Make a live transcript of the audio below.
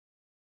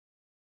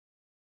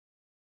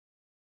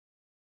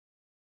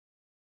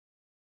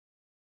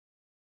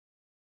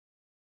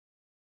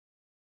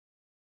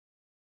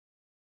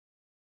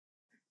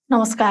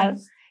नमस्कार,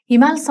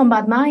 हिमाल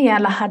संवादमा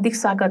यहाँलाई हार्दिक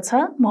स्वागत छ।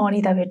 म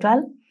अनिता भेटवाल।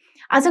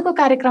 आजको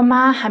कार्यक्रममा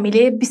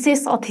हामीले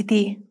विशेष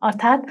अतिथि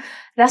अर्थात्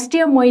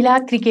राष्ट्रिय महिला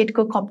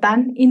क्रिकेटको कप्तान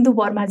इन्दु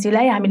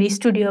बर्माज्यूलाई हामीले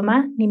स्टुडियोमा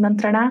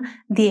निमन्त्रणा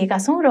दिएका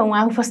छौं र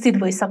उहाँ उपस्थित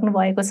भइसक्नु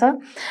भएको छ।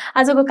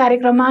 आजको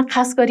कार्यक्रममा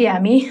खास गरी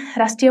हामी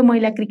राष्ट्रिय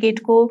महिला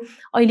क्रिकेटको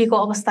अहिलेको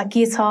अवस्था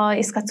के छ,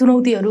 यसका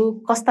चुनौतीहरू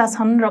कस्ता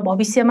छन् र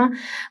भविष्यमा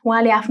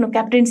उहाँले आफ्नो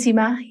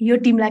क्याप्टेन्सीमा यो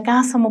टिमलाई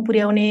कहाँसम्म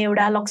पुर्याउने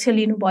एउटा लक्ष्य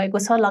लिनु भएको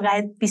छ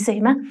लगायत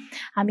विषयमा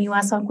हामी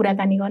उहाँसँग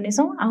कुराकानी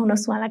गर्नेछौं।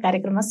 आउनुहोस् उहाँलाई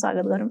कार्यक्रममा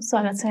स्वागत गरौँ।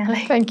 स्वागत छ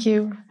यहाँलाई। Thank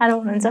you. आराम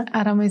हुनुहुन्छ?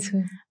 आरामै छु।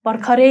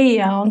 भर्खरै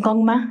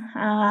हङकङमा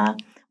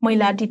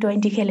महिला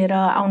टी20 खेलेर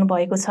आउनु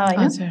भएको छ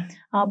हैन?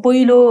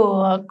 पहिलो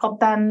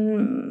कप्तान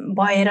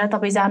भएर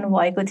तपाई जानु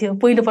भएको थियो।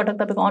 पहिलो पटक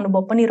तपाईको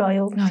अनुभव पनि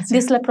रह्यो।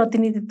 देशलाई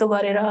प्रतिनिधित्व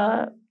गरेर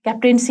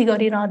क्याप्टेन्सी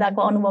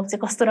गरिरहँदाको अनुभव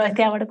चाहिँ कस्तो रह्यो,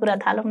 त्यहाँबाट कुरा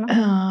थालौँ न।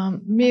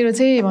 मेरो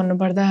चाहिँ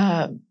भन्नुपर्दा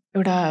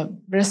एउटा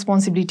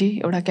रेस्पोन्सिबिलिटी,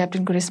 एउटा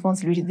क्याप्टेनको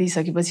रेस्पोन्सिबिलिटी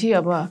दिइसकेपछि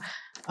अब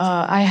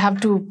I have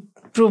to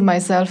prove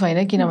myself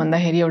हैन। किन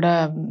भन्दाखेरि एउटा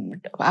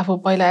आफू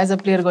पहिला एज अ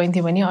प्लेयर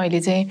गइन्थ्यो भने अहिले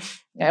चाहिँ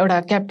एउटा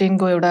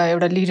क्याप्टेनको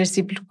एउटा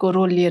लिडरसिपको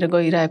रोल लिएर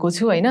गइरहेको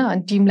छु हैन।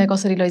 अनि टिमलाई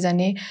कसरी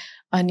लैजाने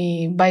अनि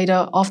बाहिर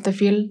of the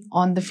field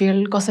on the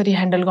field कसरी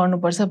ह्यान्डल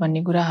गर्नुपर्छ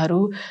भन्ने कुराहरू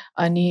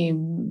अनि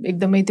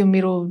एकदमै त्यो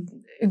मेरो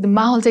एकदम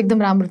माहौल चाहिँ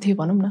एकदम राम्रो थियो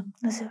भनौँ न।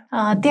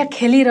 त्यहाँ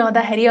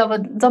खेलिरहँदाखेरि अब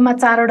जम्मा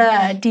 4वटा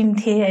टिम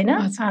थिए हैन,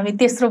 हामी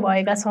तेस्रो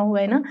भएका छौँ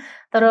हैन,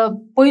 तर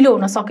पहिलो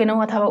हुन सकेनौँ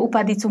अथवा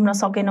उपाधि चुम्न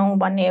सकेनौँ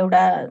भन्ने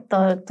एउटा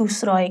त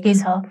तुस रहेकै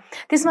छ।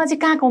 त्यसमा चाहिँ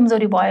कहाँ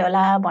कमजोरी भयो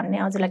होला भन्ने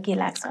हजुरलाई के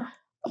लाग्छ?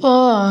 अब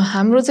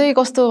हाम्रो चाहिँ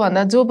कस्तो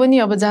भन्दा जो पनि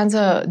अब जान्छ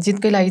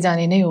जितकै लागि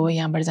जाने नै हो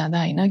यहाँबाट जाँदा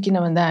हैन। किन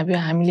भन्दा अब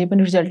हामीले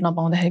पनि रिजल्ट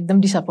नपाउँदाखेरि एकदम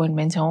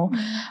डिसअपोइन्टमेन्ट छौँ।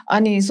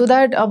 अनि सो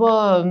द्याट अब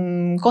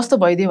कस्तो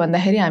भइदियो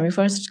भन्दाखेरि हामी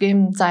फर्स्ट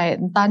गेम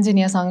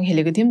तान्जानियासँग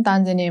खेलेको थियौँ।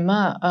 तान्जानियामा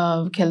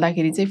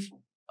खेल्दाखेरि चाहिँ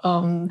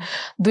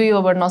 2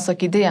 ओभर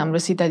नसकिँदै हाम्रो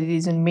सीता दिदी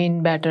जुन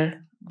मेन ब्याटर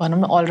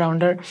भनौँ न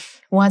अलराउन्डर,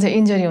 उहाँ चाहिँ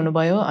इन्जरी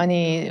हुनुभयो।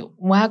 अनि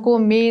उहाँको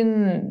मेन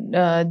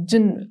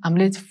जुन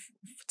हामीले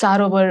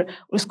 4 ओभर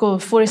उसको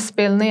 4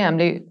 स्पेल नै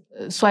हामीले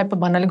स्वाइप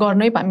भन्नाले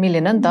गर्नै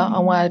मिलेन नि त।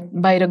 उहाँ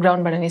बाहिर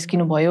ग्राउन्डबाट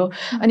निस्किनु भयो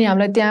अनि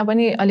हामीलाई त्यहाँ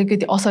पनि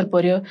अलिकति असर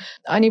पर्यो।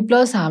 अनि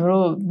प्लस हाम्रो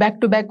ब्याक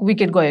टु ब्याक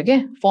विकेट गयो के,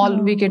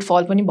 विकेट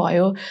फल पनि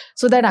भयो।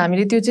 सो द्याट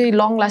हामीले त्यो चाहिँ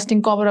लङ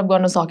लास्टिङ कभर अप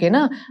गर्न सकेन।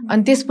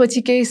 अनि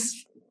त्यसपछि केही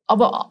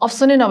अब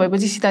अप्सनै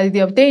नभएपछि सीता दिदी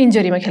अब त्यही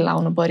इन्जरीमा खेल्न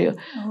आउनु पर्यो।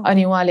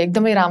 अनि उहाँले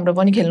एकदमै राम्रो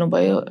पनि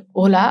खेल्नुभयो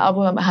होला।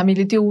 अब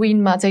हामीले त्यो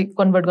विनमा चाहिँ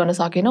कन्भर्ट गर्न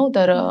सकेनौँ,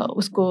 तर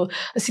उसको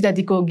सीता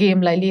दिदीको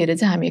गेमलाई लिएर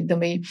चाहिँ हामी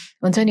एकदमै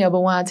हुन्छ नि, अब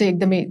उहाँ चाहिँ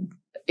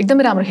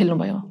एकदमै राम्रो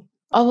खेल्नुभयो।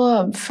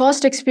 अब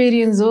फर्स्ट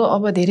एक्सपिरियन्स हो।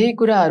 अब धेरै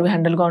कुराहरू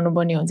ह्यान्डल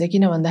गर्नुपर्ने हुन्छ।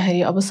 किन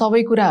भन्दाखेरि अब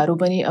सबै कुराहरू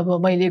पनि अब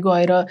मैले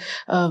गएर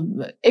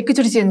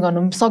एकैचोटि चेन्ज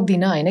गर्नु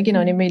सक्दिनँ हैन।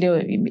 किनभने मैले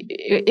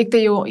एक त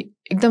यो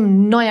एकदम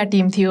नयाँ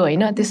टिम थियो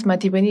हैन,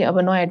 त्यसमाथि पनि अब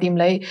नयाँ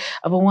टिमलाई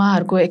अब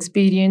उहाँहरूको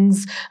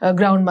एक्सपिरियन्स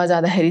ग्राउन्डमा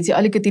जाँदाखेरि चाहिँ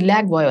अलिकति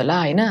ल्याग भयो होला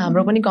हैन।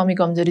 हाम्रो पनि कमी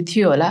कमजोरी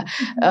थियो होला।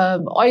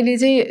 अहिले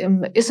चाहिँ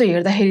यसो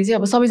हेर्दाखेरि चाहिँ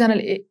अब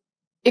सबैजनाले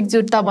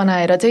एकजुटता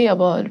बनाएर चाहिँ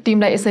अब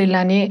टिमलाई यसरी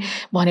लाने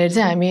भनेर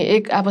चाहिँ हामी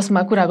एक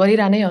आपसमा कुरा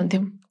गरिरहनै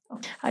हुन्थ्यौँ।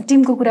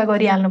 टिमको कुरा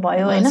गरिहाल्नु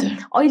भयो हैन।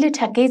 अहिले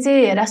ठ्याक्कै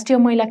चाहिँ राष्ट्रिय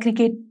महिला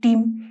क्रिकेट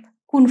टिम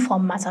कुन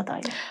फर्ममा छ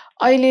त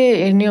अहिले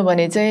हेर्ने हो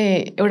भने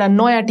चाहिँ एउटा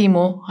नयाँ टिम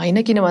हो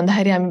हैन। किन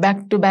भन्दाखेरि हामी ब्याक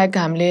टु ब्याक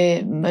हामीले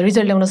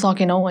रिजल्ट ल्याउन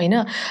सकेनौँ हैन।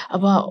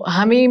 अब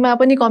हामीमा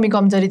पनि कमी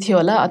कमजोरी थियो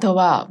होला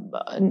अथवा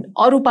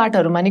अरू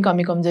पार्टहरूमा नि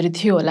कमी कमजोरी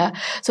थियो होला।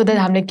 सो द्याट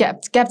हामीले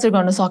क्याप्चर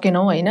गर्न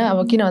सकेनौँ हैन।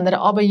 अब किन भन्दा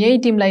अब यही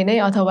टिमलाई नै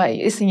अथवा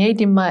यही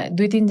टिममा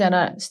 2-3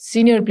 जना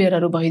सिनियर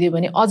प्लेयरहरू भइदियो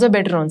भने अझ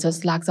बेटर हुन्छ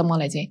जस्तो लाग्छ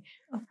मलाई चाहिँ।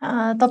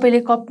 तपाईले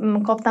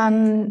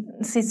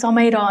कप्तानसी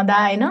समय रहँदा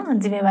हैन,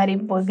 जिम्मेवारी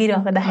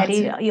भोगिरहँदाखेरि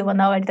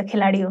योभन्दा अगाडि त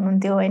खेलाडी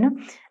हुनुहुन्थ्यो हैन,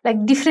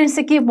 लाइक डिफरेन्स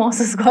चाहिँ के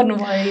महसुस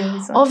गर्नुभयो?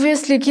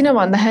 अभियसली किन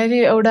भन्दाखेरि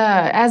एउटा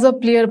एज अ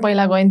प्लेयर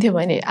पहिला गइन्थ्यो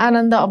भने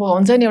आनन्द अब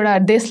हुन्छ नि, एउटा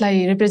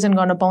देशलाई रिप्रेजेन्ट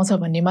गर्न पाउँछ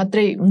भन्ने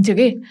मात्रै हुन्थ्यो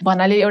कि,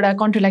 भन्नाले एउटा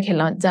कन्ट्रीलाई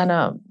खेल्न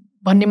जान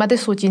भन्ने मात्रै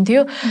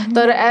सोचिन्थ्यो।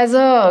 तर as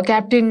a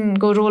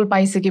क्याप्टेनको role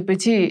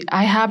पाइसकेपछि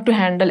I have to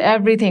handle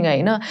everything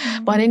हैन।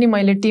 भने नि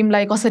मैले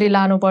टिमलाई कसरी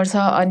लानुपर्छ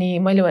अनि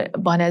मैले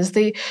भने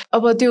जस्तै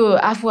अब त्यो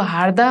आफू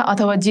हार्दा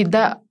अथवा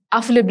जित्दा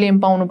आफूले ब्लेम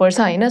पाउनुपर्छ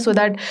हैन। सो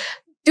द्याट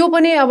त्यो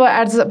पनि अब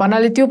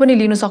भन्नाले त्यो पनि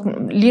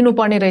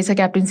लिनुपर्ने रहेछ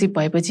क्याप्टेनसिप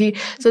भएपछि।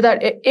 सो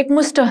द्याट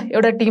एकमुष्ट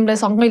एउटा टिमलाई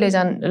सँगै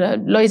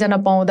लैजान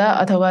पाउँदा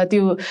अथवा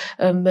त्यो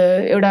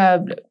एउटा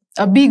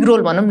बिग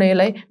रोल भनौँ न,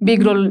 यसलाई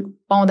बिग रोल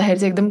पाउँदाखेरि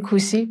चाहिँ एकदम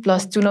खुसी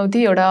प्लस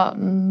चुनौती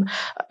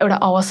एउटा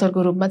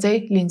अवसरको रूपमा चाहिँ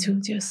लिन्छु।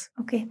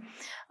 ओके।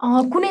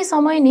 कुनै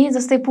समय नि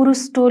जस्तै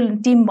पुरुष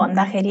टिम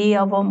भन्दाखेरि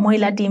अब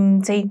महिला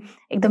टिम चाहिँ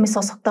एकदमै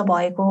सशक्त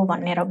भएको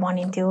भनेर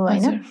भनिन्थ्यो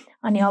हैन।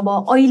 अनि अब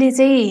अहिले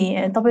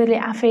चाहिँ तपाईले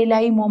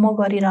आफैलाई मोमो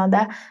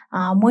गरिरहँदा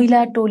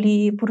महिला टोली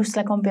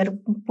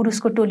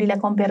पुरुषको टोलीलाई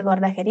कम्पेयर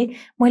गर्दाखेरि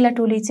महिला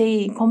टोली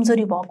चाहिँ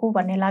कमजोरी भएको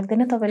भन्ने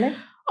लाग्दैन तपाईलाई?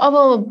 अब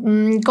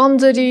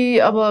कमजोरी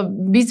अब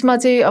बीचमा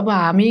चाहिँ अब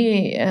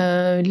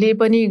हामीले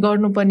पनि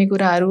गर्नुपर्ने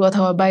कुराहरू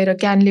अथवा बाहिर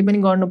क्यानले पनि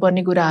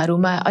गर्नुपर्ने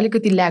कुराहरूमा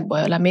अलिकति ल्याग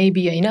भयो होला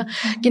मेबी होइन।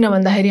 किन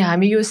भन्दाखेरि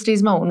हामी यो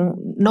स्टेजमा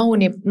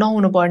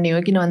नहुनु पर्ने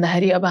हो। किन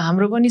भन्दाखेरि अब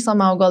हाम्रो पनि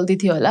समाव गल्ती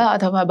थियो होला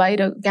अथवा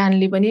बाहिर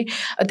क्यानले पनि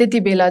त्यति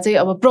बेला चाहिँ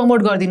अब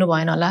प्रमोट गरिदिनु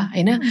भएन होला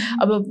होइन।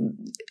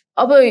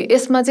 अब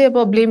यसमा चाहिँ अब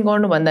ब्लेम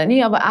गर्नुभन्दा नि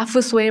अब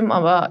आफू स्वयं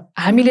अब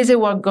हामीले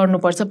चाहिँ वर्क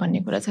गर्नुपर्छ भन्ने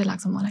कुरा चाहिँ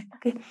लाग्छ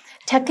मलाई।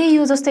 ठ्याक्कै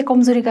यो जस्तै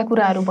कमजोरीका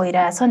कुराहरू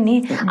भइरहेछन् नि,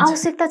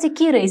 आवश्यकता चाहिँ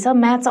के रहेछ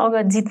म्याच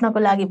अगाडि जित्नको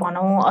लागि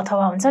भनौँ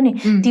अथवा हुन्छ नि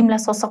टिमलाई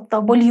सशक्त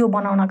बलियो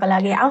बनाउनका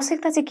लागि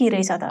आवश्यकता चाहिँ के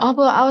रहेछ त? अब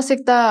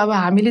आवश्यकता अब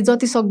हामीले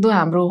जति सक्दो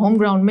हाम्रो होम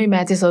ग्राउन्डमै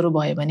म्याचेसहरू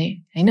भयो भने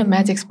होइन,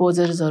 म्याच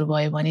एक्सपोजर्सहरू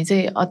भयो भने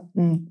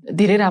चाहिँ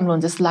धेरै राम्रो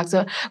हुन्छ जस्तो लाग्छ।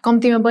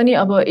 कम्तीमा पनि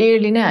अब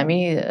एयरली नै हामी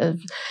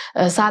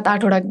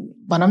 7-8वटा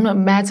भनौँ न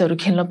म्याचहरू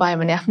खेल्न पायो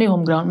भने आफ्नै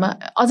होम ग्राउन्डमा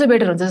अझै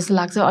बेटर हुन्छ जस्तो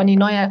लाग्छ। अनि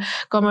नयाँ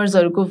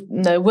कमर्सहरूको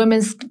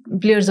वुमेन्स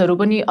प्लेयर्सहरू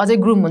पनि अझै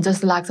ग्रुम हुन्छ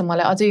जस्तो लाग्छ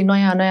मलाई। अझै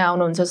नयाँ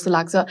आउनुहुन्छ जस्तो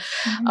लाग्छ।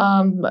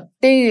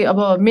 त्यही अब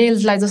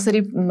मेल्सलाई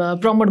जसरी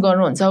प्रमोट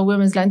गर्नुहुन्छ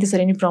वुमेन्सलाई पनि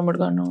त्यसरी नै प्रमोट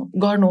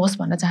गर्नुहोस्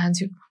भन्न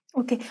चाहन्छु।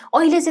 ओके,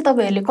 अहिले चाहिँ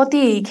तपाईँहरूले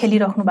कति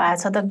खेलिराख्नु भएको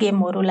छ त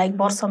गेमहरू, लाइक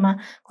वर्षमा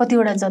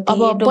कतिवटा जति?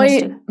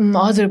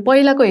 हजुर,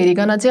 पहिलाको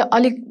हेरिकन चाहिँ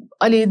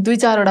अलि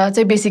 2-4वटा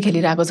चाहिँ बेसी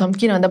खेलिरहेको छौँ।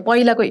 किन भन्दा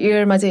पहिलाको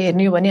इयरमा चाहिँ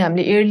हेर्ने हो भने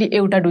हामीले इयरली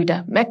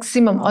 1-2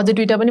 म्याक्सिमम्, अझै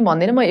 2 पनि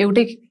भन्दैन, म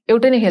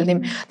एउटै नै खेल्थेँ।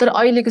 तर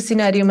अहिलेको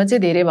सिनारीमा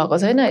चाहिँ धेरै भएको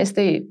छैन,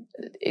 यस्तै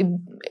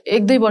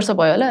 1-2 वर्ष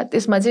भयो होला।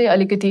 त्यसमा चाहिँ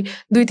अलिकति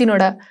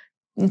 2-3वटा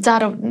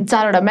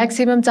 4वटा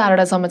म्याक्सिमम्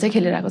 4वटासम्म चाहिँ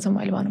खेलिरहेको छ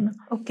मैले भनौँ न।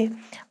 ओके,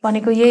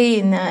 भनेको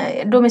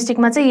यही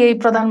डोमेस्टिकमा चाहिँ यही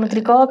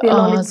प्रधानमन्त्री कप, यो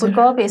ललितपुर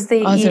कप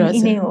यस्तै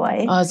यिनै हो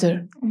है? हजुर।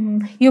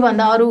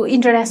 योभन्दा अरू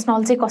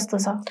इन्टरनेसनल चाहिँ कस्तो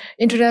छ?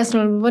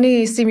 इन्टरनेसनल पनि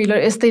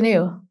सिमिलर यस्तै नै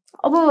हो।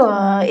 अब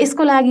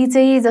यसको लागि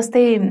चाहिँ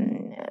जस्तै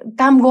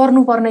काम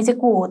गर्नुपर्ने चाहिँ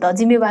को हो त?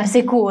 जिम्मेवार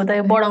चाहिँ को हो त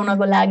यो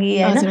बढाउनको लागि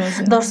होइन?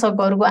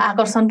 दर्शकहरूको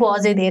आकर्षण पो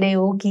अझै धेरै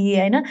हो कि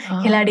होइन?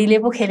 खेलाडीले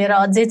पो खेलेर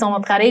अझै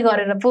चमत्कारै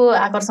गरेर पो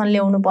आकर्षण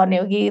ल्याउनु पर्ने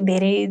हो कि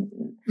धेरै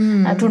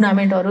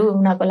टुर्नामेन्टहरू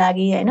हुनको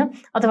लागि होइन?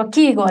 अथवा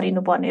के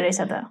गरिनु पर्ने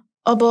रहेछ त?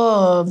 अब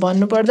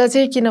भन्नुपर्दा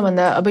चाहिँ किन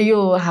भन्दा अब यो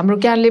हाम्रो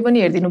क्यानले पनि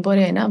हेरिदिनु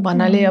पर्यो होइन।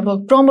 भन्नाले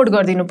अब प्रमोट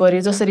गरिदिनु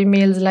पर्यो, जसरी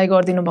मेल्सलाई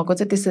गरिदिनु भएको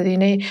छ त्यसरी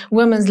नै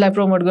वुमेन्सलाई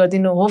प्रमोट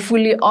गरिदिनु।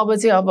 होपफुल्ली अब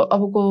चाहिँ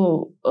अबको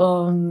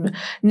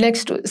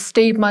नेक्स्ट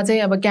स्टेपमा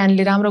चाहिँ अब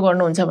क्यानले राम्रो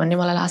गर्नुहुन्छ भन्ने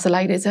मलाई आशा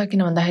लागिरहेछ।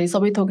 किन भन्दाखेरि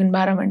सबै थोक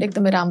इन्भाइरोमेन्ट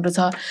एकदमै राम्रो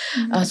छ।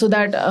 सो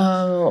द्याट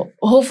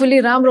होपफुल्ली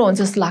राम्रो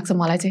हुन्छ जस्तो लाग्छ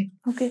मलाई चाहिँ।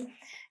 ओके,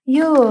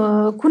 यो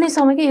कुनै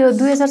समय कि यो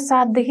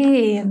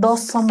 2007देखि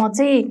 10सम्म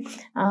चाहिँ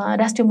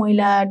राष्ट्रिय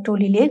महिला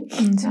टोलीले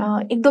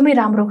एकदमै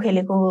राम्रो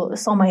खेलेको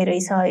समय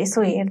रहेछ।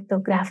 यसो हेर्दो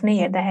ग्राफ नै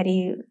हेर्दाखेरि,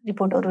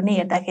 रिपोर्टहरू नै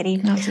हेर्दाखेरि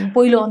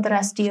पहिलो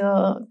अन्तर्राष्ट्रिय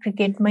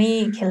क्रिकेटमै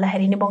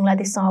खेल्दाखेरि नै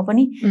बङ्गलादेशसँग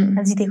पनि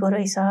जितेको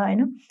रहेछ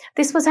होइन।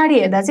 त्यस पछाडि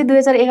हेर्दा चाहिँ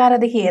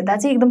 2011देखि हेर्दा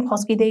चाहिँ एकदम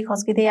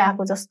खस्किँदै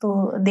आएको जस्तो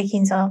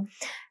देखिन्छ।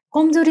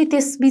 कमजोरी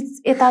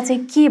त्यसबिच यता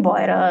चाहिँ के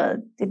भएर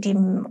त्यो टिम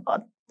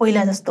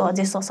पहिला जस्तो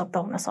अझै सशक्त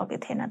हुन सके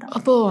थिएन त?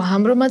 अब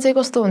हाम्रोमा चाहिँ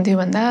कस्तो हुन्थ्यो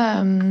भन्दा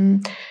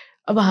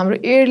अब हाम्रो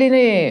इयरली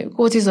नै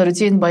कोचेसहरू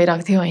चेन्ज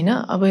भइरहेको थियो होइन।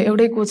 अब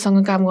एउटै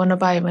कोचसँग काम गर्न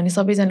पायो भने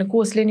सबैजना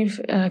कोचले नि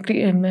के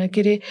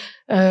अरे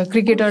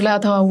क्रिकेटरलाई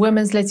अथवा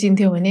वुमेन्सलाई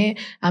चिन्थ्यो भने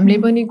हामीले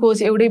पनि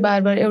कोच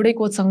बार एउटै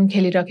कोचसँग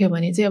खेलिराख्यो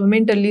भने चाहिँ अब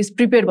मेन्टल्ली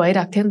प्रिपेयर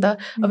भइरहेको थियो नि त।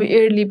 अब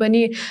इयरली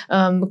पनि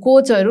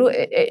कोचहरू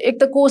एक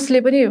त कोचले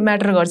पनि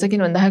म्याटर गर्छ।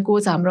 किन भन्दाखेरि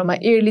कोच हाम्रोमा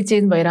इयरली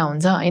चेन्ज भइरहेको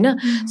हुन्छ होइन।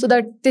 सो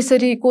द्याट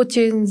त्यसरी कोच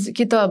चेन्ज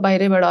कि त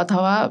बाहिरबाट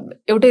अथवा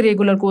एउटै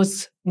रेगुलर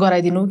कोच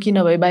गराइदिनु कि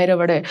नभए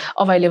बाहिरबाट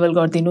अभाइलेबल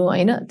गरिदिनु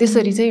होइन।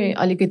 त्यसरी चाहिँ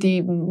अलिकति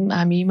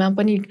हामीमा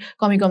पनि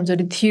कमी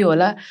कमजोरी थियो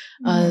होला।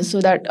 सो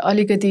द्याट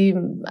अलिकति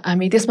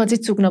हामी त्यसमा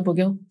चाहिँ चुक्न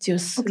पुग्यौँ,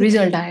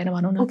 रिजल्ट आएन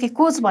भनौँ न। ओके,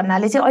 कोच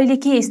भन्नाले चाहिँ अहिले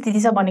के स्थिति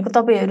छ भनेको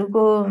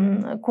तपाईँहरूको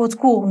कोच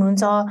को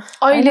हुनुहुन्छ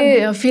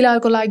अहिले?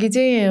 फिलहालको लागि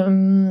चाहिँ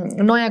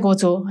नयाँ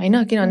कोच हो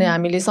होइन। किनभने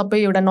हामीले सबै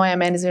एउटा नयाँ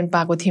म्यानेजमेन्ट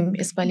पाएको थियौँ।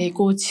 यसपालि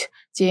कोच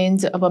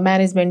चेन्ज, अब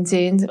म्यानेजमेन्ट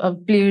चेन्ज,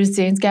 अब प्लेयर्स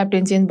चेन्ज,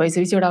 क्याप्टेन चेन्ज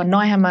भइसकेपछि एउटा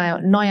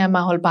नयाँ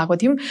माहौल पाएको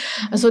थियौँ।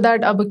 सो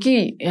द्याट अब कि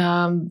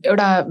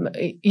एउटा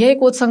यही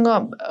कोचसँग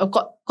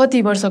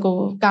कति वर्षको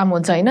काम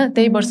हुन्छ होइन,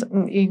 त्यही वर्ष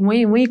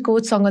उही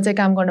कोचसँग चाहिँ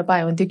काम गर्न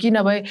पायो हुन्थ्यो। कि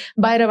नभए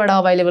बाहिरबाट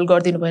अभाइलेबल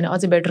गरिदिनु भएन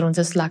अझै बेटर हुन्छ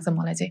जस्तो लाग्छ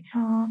मलाई चाहिँ।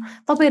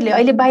 तपाईँहरूले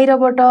अहिले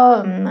बाहिरबाट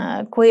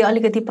कोही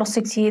अलिकति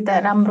प्रशिक्षित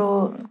राम्रो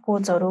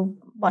कोचहरू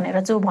भनेर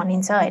जो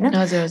भनिन्छ होइन,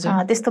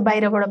 त्यस्तो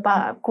बाहिरबाट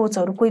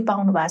कोचहरू कोही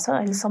पाउनु भएको छ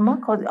अहिलेसम्म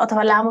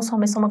अथवा लामो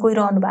समयसम्म कोही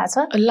रहनु भएको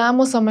छ?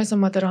 लामो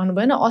समयसम्म त रहनु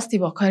भएन। अस्ति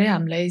भर्खरै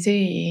हामीलाई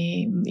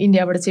चाहिँ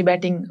इन्डियाबाट चाहिँ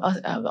ब्याटिङ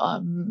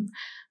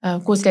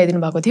कोच ल्याइदिनु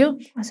भएको थियो।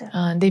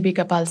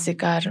 देविका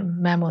पालसेकार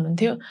म्याम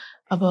हुनुहुन्थ्यो।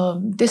 अब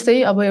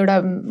त्यस्तै अब एउटा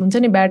हुन्छ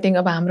नि ब्याटिङ,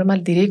 अब हाम्रोमा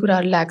धेरै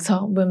कुराहरू लाग्छ।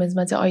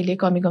 वुमेन्समा चाहिँ अहिले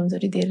कमी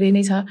कमजोरी धेरै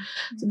नै छ।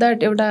 सो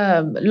द्याट एउटा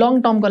लङ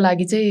टर्मको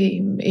लागि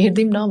चाहिँ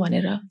हेरिदिउँ न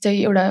भनेर चाहिँ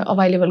एउटा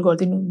अभाइलेबल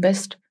गरिदिनु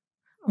बेस्ट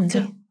हुन्छ।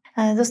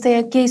 जस्तै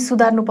केही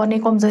सुधार्नुपर्ने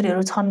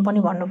कमजोरीहरू छन् पनि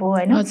भन्नुभयो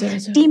होइन।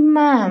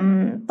 टिममा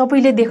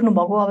तपाईँले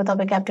देख्नुभएको, अब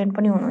तपाईँ क्याप्टेन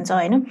पनि हुनुहुन्छ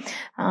होइन,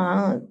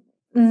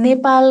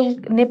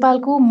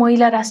 नेपालको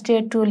महिला राष्ट्रिय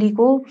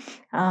टोलीको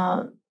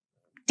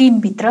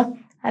टिमभित्र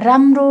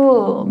राम्रो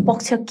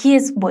पक्ष के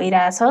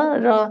भइरहेछ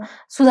र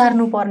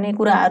सुधार्नुपर्ने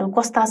कुराहरू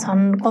कस्ता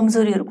छन्,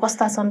 कमजोरीहरू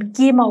कस्ता छन्,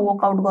 केमा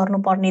वर्कआउट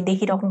गर्नुपर्ने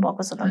देखिराख्नु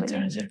भएको छ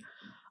तपाईँले?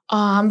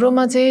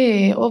 हाम्रोमा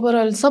चाहिँ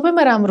ओभरअल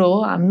सबैमा राम्रो हो,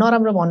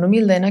 नराम्रो भन्नु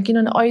मिल्दैन।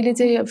 किनभने अहिले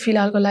चाहिँ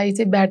फिलहालको लागि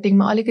चाहिँ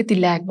ब्याटिङमा अलिकति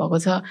ल्याक भएको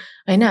छ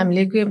होइन।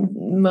 हामीले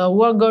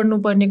वर्क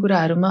गर्नुपर्ने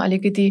कुराहरूमा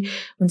अलिकति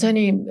हुन्छ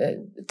नि,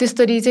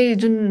 त्यसरी चाहिँ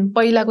जुन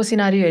पहिलाको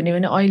सिनारी हेर्ने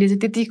भने अहिले चाहिँ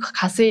त्यति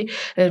खासै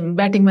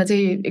ब्याटिङमा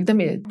चाहिँ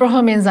एकदमै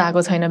पर्फर्मेन्स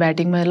आएको छैन।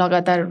 ब्याटिङमा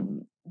लगातार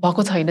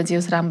भएको छैन जे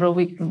होस्, राम्रो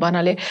विक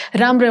बनाले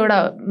राम्रो एउटा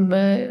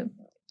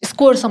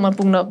स्कोरसम्म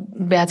पुग्न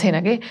भ्या छैन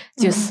कि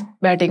जस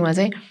ब्याटिङमा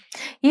चाहिँ।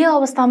 यो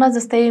अवस्थामा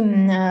जस्तै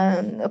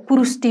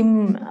पुरुष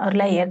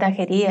टिमहरूलाई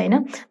हेर्दाखेरि होइन,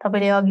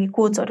 तपाईँले अघि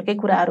कोचहरूकै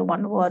कुराहरू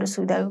भन्नुभयो, अरू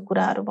सुविधाको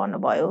कुराहरू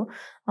भन्नुभयो,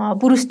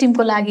 पुरुष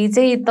टिमको लागि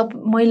चाहिँ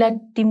महिला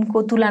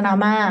टिमको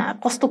तुलनामा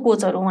कस्तो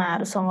कोचहरू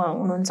उहाँहरूसँग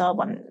हुनुहुन्छ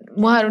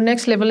उहाँहरू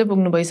नेक्स्ट लेभलै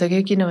पुग्नु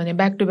भइसक्यो। किनभने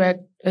ब्याक टु ब्याक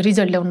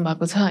रिजल्ट ल्याउनु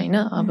भएको छ होइन।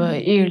 अब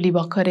इयरली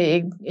भर्खरै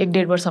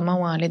 1-1.5 वर्षमा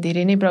उहाँहरूले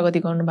धेरै नै प्रगति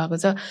गर्नुभएको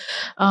छ।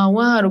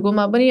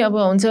 उहाँहरूकोमा पनि अब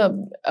हुन्छ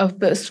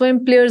स्वयं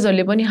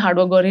प्लेयर्सहरूले पनि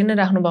हार्डवर्क गरि नै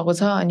राख्नु भएको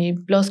छ। अनि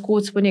प्लस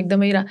कोच पनि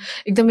एकदमै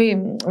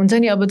हुन्छ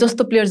नि, अब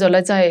जस्तो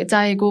प्लेयर्सहरूलाई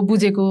चाहेको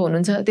बुझेको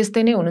हुनुहुन्छ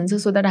त्यस्तै नै हुनुहुन्छ।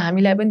 सो द्याट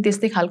हामीलाई पनि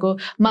त्यस्तै खालको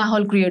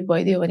माहौल क्रिएट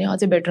भइदियो भने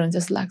अझै बेटर हुन्छ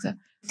जस्तो लाग्छ।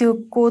 त्यो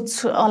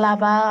कोच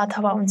अलावा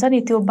अथवा हुन्छ नि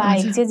त्यो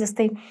बाहेक चाहिँ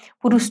जस्तै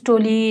पुरुष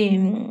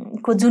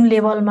टोलीको जुन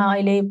लेभलमा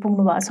अहिले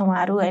पुग्नु भएको छ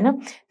उहाँहरू होइन,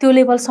 त्यो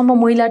लेभलसम्म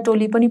महिला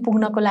टोली पनि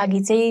पुग्नको लागि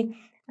चाहिँ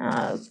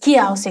के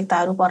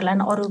आवश्यकताहरू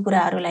पर्लान् अरू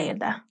कुराहरूलाई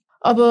हेर्दा?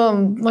 अब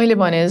मैले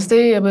भने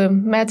जस्तै अब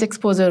म्याच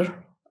एक्सपोजर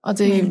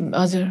अझै,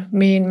 हजुर,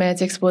 मेन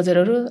म्याच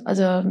एक्सपोजरहरू अझ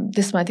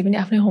त्यसमाथि पनि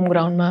आफ्नै होम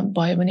ग्राउन्डमा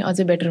भयो भने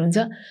अझै बेटर हुन्छ।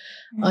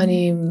 अनि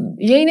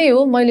यही नै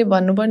हो मैले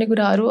भन्नुपर्ने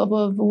कुराहरू। अब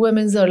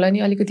वुमेन्सहरूलाई नि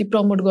अलिकति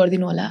प्रमोट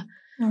गरिदिनु होला,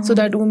 सो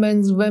द्याट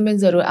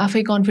वुमेन्सहरू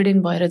आफै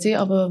कन्फिडेन्ट भएर चाहिँ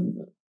अब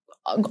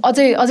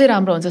अझै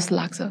राम्रो हुन्छ जस्तो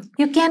लाग्छ।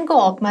 यो क्यानको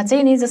हकमा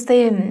चाहिँ नि जस्तै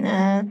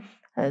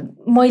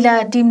महिला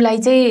टिमलाई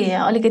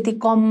चाहिँ अलिकति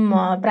कम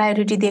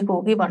प्रायोरिटी दिएको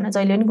हो कि भन्न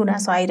जहिले पनि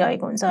गुनासो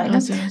आइरहेको हुन्छ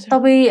होइन।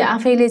 तपाईँ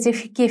आफैले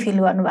चाहिँ के फिल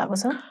गर्नुभएको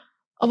छ?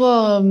 अब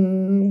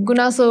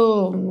गुनासो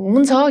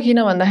हुन्छ,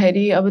 किन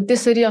भन्दाखेरि अब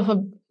त्यसरी अब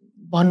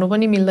भन्नु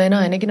पनि मिल्दैन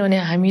होइन। किनभने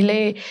हामीले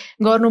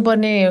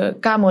गर्नुपर्ने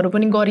कामहरू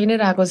पनि गरि नै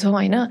रहेको छौँ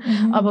होइन।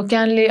 अब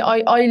क्यानले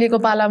अहिलेको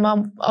पालामा,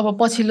 अब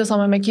पछिल्लो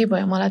समयमा के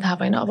भयो मलाई थाहा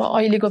भएन, अब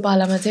अहिलेको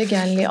पालामा चाहिँ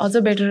क्यानले अझ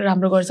बेटर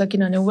राम्रो गर्छ।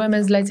 किनभने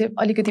वुमेन्सलाई चाहिँ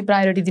अलिकति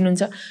प्रायोरिटी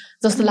दिनुहुन्छ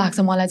जस्तो लाग्छ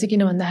मलाई चाहिँ।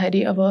 किन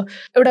भन्दाखेरि अब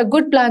एउटा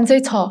गुड प्लान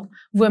चाहिँ छ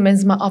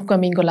वुमेन्समा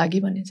अपकमिङको लागि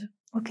भन्ने छ।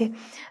 ओके,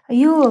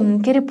 यो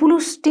के अरे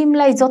पुरुष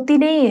टिमलाई जति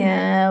नै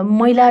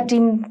महिला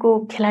टिमको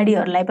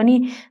खेलाडीहरूलाई पनि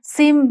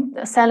सेम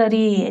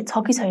स्यालेरी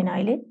छ कि छैन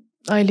अहिले?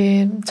 अहिले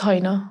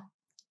छैन।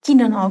 किन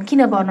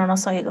गर्न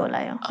नसकेको होला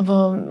यो? अब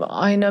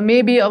होइन,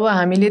 मेबी अब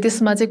हामीले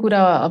त्यसमा चाहिँ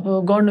कुरा अब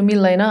गर्नु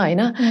मिल्दैन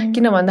होइन।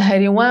 किन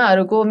भन्दाखेरि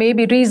उहाँहरूको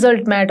मेबी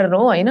रिजल्ट म्याटर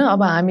हो होइन।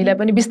 अब हामीलाई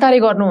पनि बिस्तारै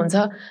गर्नुहुन्छ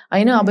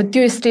होइन। अब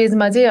त्यो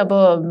स्टेजमा चाहिँ अब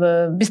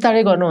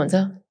बिस्तारै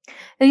गर्नुहुन्छ।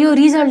 यो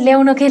रिजल्ट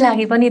ल्याउनकै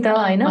लागि पनि त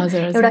होइन,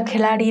 एउटा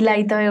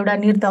खेलाडीलाई त एउटा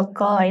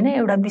निर्धक्क होइन,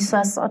 एउटा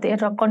विश्वास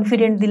एउटा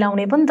कन्फिडेन्ट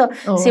दिलाउने पनि त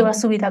सेवा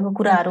सुविधाको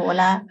कुराहरू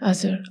होला।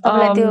 हजुर,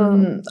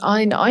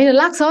 होइन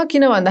लाग्छ।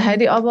 किन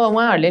भन्दाखेरि अब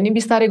उहाँहरूले नि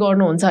बिस्तारै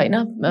गर्नुहुन्छ होइन।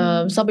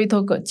 सबै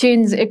थोक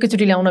चेन्ज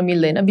एकैचोटि ल्याउन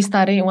मिल्दैन,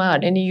 बिस्तारै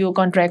उहाँहरूले नि यो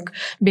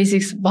कन्ट्र्याक्ट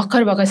बेसिक्स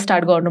भर्खर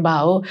स्टार्ट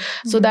गर्नुभएको हो।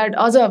 सो द्याट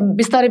अझ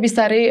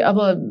बिस्तारै अब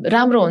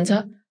राम्रो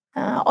हुन्छ।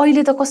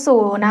 अहिले त कस्तो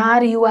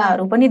होनार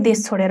युवाहरू पनि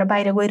देश छोडेर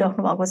बाहिर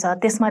गइराख्नु भएको छ,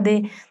 त्यसमध्ये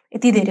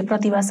यति धेरै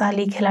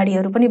प्रतिभाशाली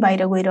खेलाडीहरू पनि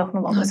बाहिर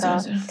गइराख्नु भएको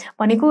छ।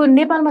 भनेको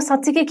नेपालमा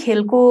साँच्चीकै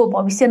खेलको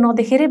भविष्य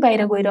नदेखेरै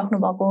बाहिर गइराख्नु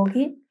भएको हो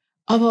कि?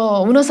 अब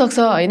हुनसक्छ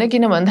होइन।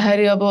 किन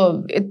भन्दाखेरि अब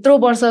यत्रो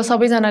वर्ष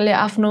सबैजनाले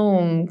आफ्नो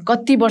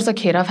कति वर्ष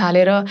खेर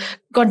फालेर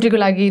कन्ट्रीको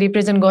लागि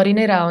रिप्रेजेन्ट गरि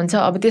नै रह हुन्छ।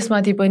 अब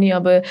त्यसमाथि पनि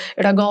अब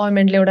एउटा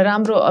गभर्मेन्टले एउटा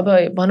राम्रो अब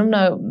भनौँ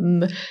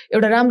न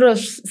एउटा राम्रो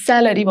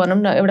स्यालेरी भनौँ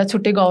न एउटा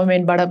छुट्टै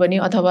गभर्मेन्टबाट पनि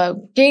अथवा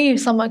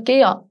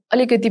केही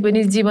अलिकति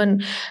पनि जीवन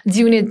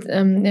जिउने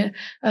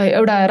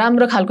एउटा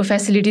राम्रो खालको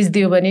फेसिलिटिज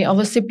दियो भने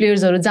अवश्य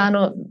प्लेयर्सहरू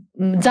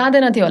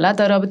जाँदैन थियो होला।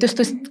 तर अब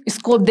त्यस्तो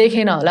स्कोप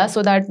देखेन होला।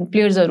 सो द्याट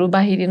प्लेयर्सहरू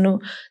बाहिरिनु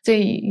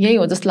चाहिँ यही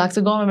हो जस्तो लाग्छ।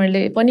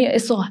 गभर्मेन्टले पनि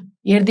यसो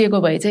हेरिदिएको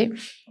भए चाहिँ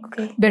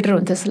बेटर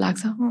हुन्छ जस्तो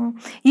लाग्छ।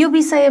 यो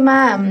विषयमा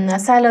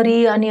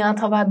स्यालेरी अनि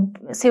अथवा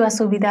सेवा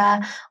सुविधा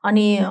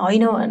अनि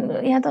होइन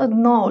यहाँ त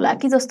नहोला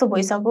कि जस्तो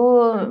भइसक्यो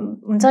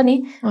हुन्छ नि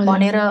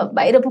भनेर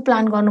बाहिर पो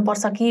प्लान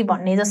गर्नुपर्छ कि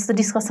भन्ने जस्तो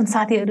डिस्कसन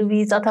साथीहरू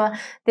बिच अथवा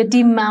त्यो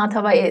टिममा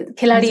अथवा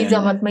खेलाडी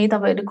जगतमै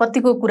तपाईँहरू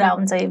कतिको कुरा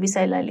हुन्छ यो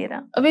विषयलाई लिएर?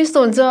 अब यस्तो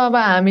हुन्छ, अब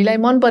हामीलाई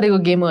मन परेको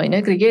गेम हो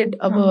होइन क्रिकेट।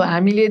 अब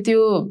हामीले त्यो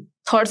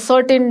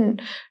सर्टेन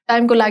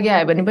टाइमको लागि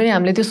आयो भने पनि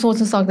हामीले त्यो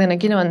सोच्न सक्दैन।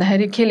 किन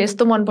भन्दाखेरि खेल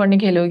यस्तो मनपर्ने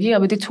खेल हो कि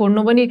अब त्यो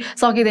छोड्नु पनि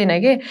सकिँदैन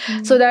कि।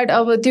 सो द्याट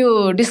अब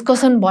त्यो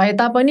डिस्कसन भए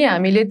तापनि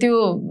हामीले त्यो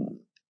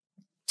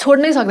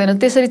छोड्नै सक्दैनौँ।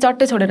 त्यसरी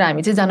चट्टै छोडेर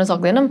हामी चाहिँ जान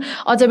सक्दैनौँ।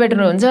 अझ बेटर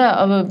हुन्छ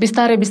अब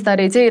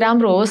बिस्तारै चाहिँ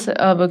राम्रो होस्।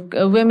 अब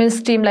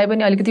वुमेन्स टिमलाई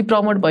पनि अलिकति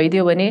प्रमोट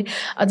भइदियो भने,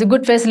 अझ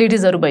गुड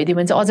फेसिलिटिजहरू भइदियो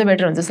भने चाहिँ अझ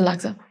बेटर हुन्छ जस्तो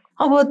लाग्छ।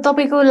 अब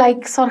तपाईँको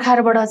लाइक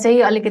सरकारबाट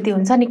चाहिँ अलिकति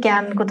हुन्छ नि,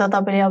 क्यानको त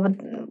तपाईँले अब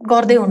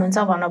गर्दै हुनुहुन्छ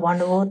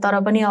भन्नुभयो, तर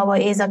पनि अब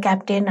एज अ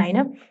क्याप्टेन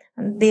होइन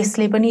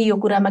देशले पनि यो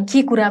कुरामा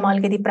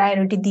अलिकति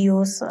प्रायोरिटी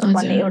दियोस्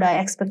भन्ने एउटा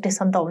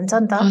एक्सपेक्टेसन त हुन्छ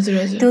नि त,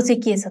 त्यो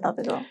चाहिँ के छ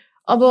तपाईँको?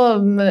 अब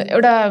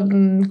एउटा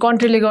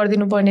कन्ट्रीले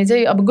गरिदिनु पर्ने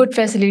चाहिँ अब गुड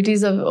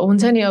फेसिलिटिज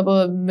हुन्छ नि, अब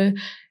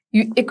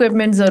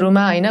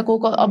इक्विपमेन्ट्सहरूमा होइन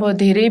अब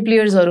धेरै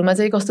प्लेयर्सहरूमा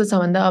चाहिँ कस्तो छ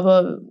भन्दा अब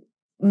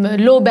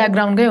लो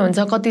ब्याकग्राउन्डकै हुन्छ,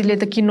 कतिले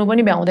त किन्नु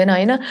पनि भ्याउँदैन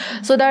होइन।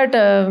 सो द्याट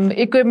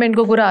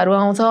इक्विपमेन्टको कुराहरू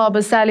आउँछ, अब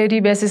स्यालेरी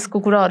बेसिसको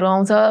कुराहरू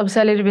आउँछ। अब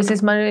स्यालेरी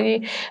बेसिसमा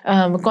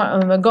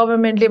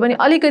गभर्मेन्टले पनि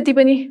अलिकति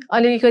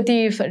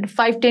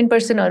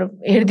 5-10%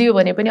 हेरिदियो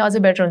भने पनि अझै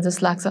बेटर हुन्छ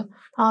जस्तो लाग्छ।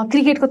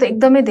 क्रिकेटको त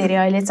एकदमै धेरै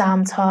अहिले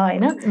चाम छ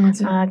होइन,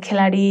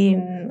 खेलाडी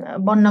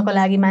बन्नको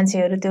लागि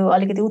मान्छेहरू त्यो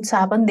अलिकति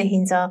उत्साह पनि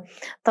देखिन्छ,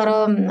 तर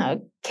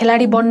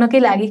खेलाडी बन्नकै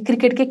लागि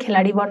क्रिकेटकै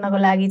खेलाडी बन्नको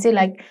लागि चाहिँ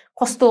लाइक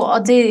कस्तो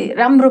अझै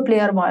राम्रो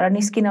प्लेयर भएर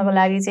निस्किनको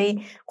लागि चाहिँ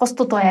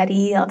कस्तो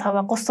तयारी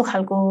अथवा कस्तो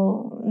खालको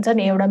हुन्छ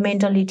नि एउटा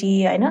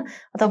मेन्टालिटी होइन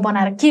अथवा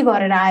बनाएर के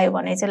गरेर आयो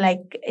भने चाहिँ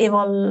लाइक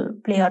एबल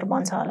प्लेयर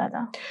बन्छ होला त?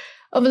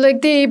 अब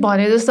लाइक त्यही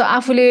भने जस्तो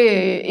आफूले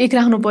एक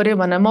राख्नु पर्यो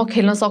भने म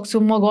खेल्न सक्छु,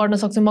 म गर्न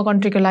सक्छु, म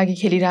कन्ट्रीको लागि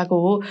खेलिरहेको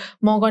हो,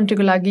 म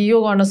कन्ट्रीको लागि यो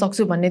गर्न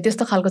सक्छु भन्ने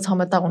त्यस्तो खालको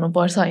क्षमता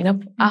हुनुपर्छ होइन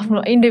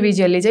आफ्नो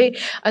इन्डिभिजुअलले चाहिँ।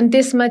 अनि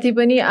त्यसमाथि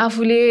पनि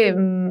आफूले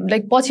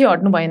लाइक पछि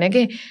हट्नु भएन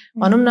कि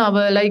भनौँ न, अब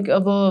लाइक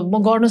अब म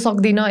गर्न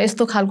सक्दिनँ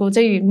यस्तो खालको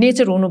चाहिँ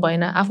नेचर हुनु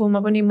भएन आफूमा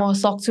पनि। म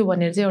सक्छु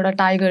भनेर चाहिँ एउटा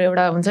टाइगर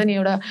एउटा हुन्छ नि,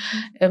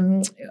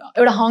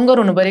 एउटा हङ्गर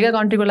हुनु पऱ्यो क्या,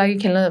 कन्ट्रीको लागि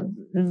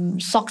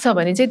खेल्न सक्छ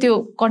भने चाहिँ त्यो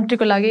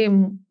कन्ट्रीको लागि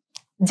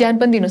ज्यान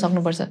पनि दिन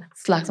सक्नुपर्छ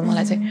जस्तो लाग्छ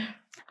मलाई चाहिँ।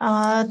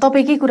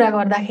 तपाईँकै कुरा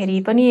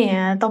गर्दाखेरि पनि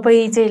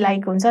तपाईँ चाहिँ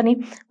लाइक हुन्छ नि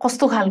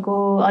कस्तो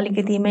खालको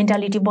अलिकति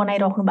मेन्टालिटी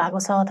बनाइराख्नु भएको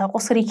छ अथवा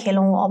कसरी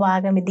खेलौँ अब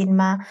आगामी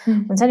दिनमा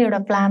हुन्छ नि, एउटा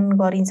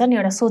प्लान गरिन्छ नि,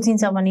 एउटा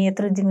सोचिन्छ भने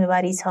यत्रो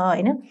जिम्मेवारी छ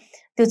होइन,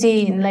 त्यो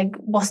चाहिँ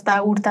लाइक बस्दा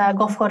उठ्दा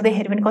गफ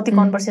गर्दैखेरि पनि कति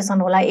कन्भर्सेसन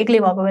होला, एक्लै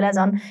भएको बेला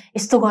झन्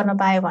यस्तो गर्न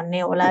पायो भन्ने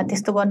होला,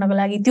 त्यस्तो गर्नको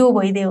लागि त्यो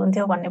भइदियो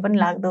हुन्थ्यो भन्ने पनि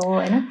लाग्दो हो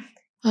होइन?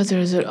 हजुर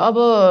हजुर। अब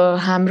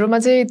हाम्रोमा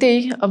चाहिँ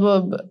त्यही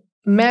अब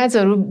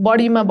म्याचहरू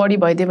बढीमा बढी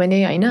भइदियो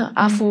भने होइन,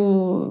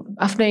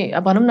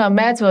 आफ्नै भनौँ न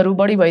म्याचहरू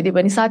बढी भइदियो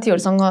भने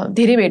साथीहरूसँग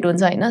धेरै भेट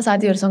हुन्छ होइन।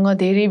 साथीहरूसँग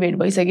धेरै भेट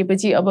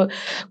भइसकेपछि अब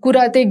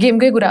कुरा त्यही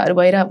गेमकै कुराहरू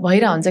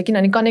भइरह हुन्छ,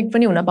 किनभने कनेक्ट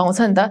पनि हुन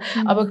पाउँछ नि त।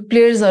 अब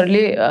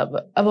प्लेयर्सहरूले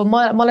अब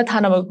मलाई थाहा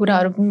नभएको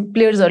कुराहरू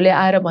प्लेयर्सहरूले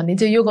आएर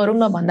भनिदिन्छ यो गरौँ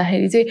न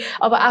भन्दाखेरि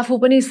चाहिँ अब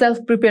आफू पनि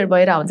सेल्फ प्रिपेयर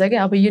भएर हुन्छ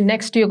क्या, अब यो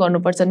नेक्स्ट यो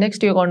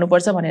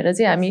गर्नुपर्छ भनेर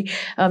चाहिँ हामी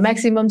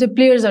म्याक्सिमम् चाहिँ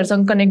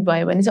प्लेयर्सहरूसँग कनेक्ट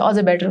भयो भने चाहिँ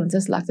अझ बेटर हुन्छ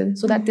जस्तो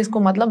लाग्छ। सो द्याट त्यसको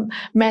मतलब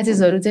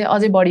म्याचेसहरू चाहिँ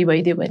अझै बढी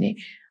भइदियो भने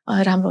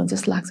राम्रो हुन्छ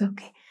जस्तो लाग्छ।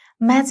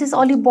 म्याचेस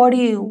अलिक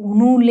बढी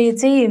हुनुले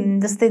चाहिँ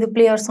जस्तै त्यो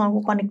प्लेयरसँगको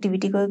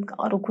कनेक्टिभिटीको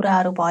अरू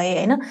कुराहरू भए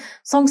होइन,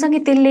 सँगसँगै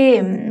त्यसले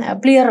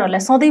प्लेयरहरूलाई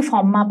सधैँ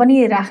फर्ममा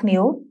पनि राख्ने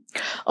हो।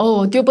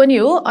 त्यो पनि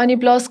हो, अनि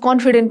प्लस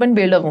कन्फिडेन्ट पनि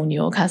बिल्डअप हुने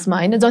हो खासमा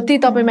होइन। जति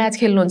तपाईँ म्याच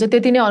खेल्नुहुन्छ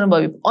त्यति नै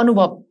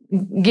अनुभव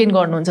गेन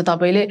गर्नुहुन्छ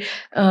तपाईँले,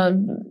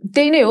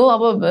 त्यही नै हो।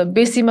 अब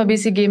बेसीमा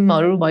बेसी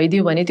गेमहरू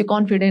भइदियो भने त्यो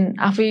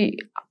कन्फिडेन्ट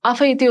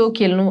आफै त्यो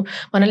खेल्नु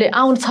भन्नाले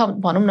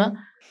आउँछ भनौँ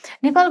न।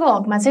 नेपालको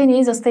हकमा चाहिँ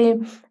नि जस्तै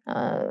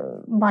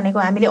भनेको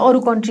हामीले अरू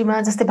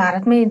कन्ट्रीमा जस्तै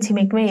भारतमै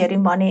छिमेकमै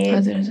हेऱ्यौँ भने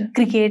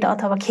क्रिकेट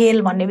अथवा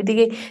खेल भन्ने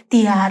बित्तिकै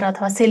तिहार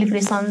अथवा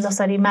सेलिब्रेसन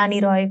जसरी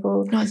मानिरहेको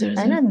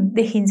होइन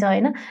देखिन्छ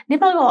होइन।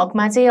 नेपालको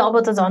हकमा चाहिँ अब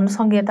त झन्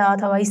संघीयता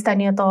अथवा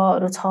स्थानीय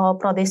तहहरू छ,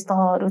 प्रदेश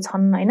तहहरू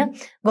छन् होइन,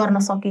 गर्न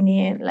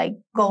सकिने लाइक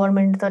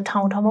गभर्मेन्ट त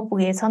ठाउँ ठाउँमा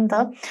पुगेछ नि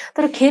त।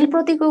 तर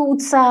खेलप्रतिको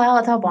उत्साह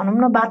अथवा भनौँ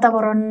न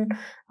वातावरण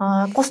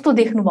कस्तो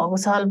देख्नु भएको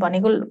छ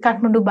भनेको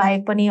काठमाडौँ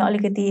बाहेक पनि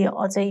अलिकति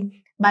अझै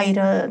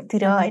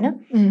बाहिरतिर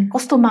होइन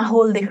कस्तो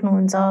माहौल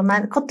देख्नुहुन्छ?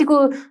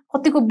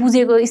 कतिको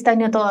बुझेको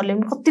स्थानीय तहहरूले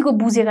पनि कतिको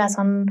बुझेका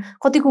छन्,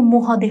 कतिको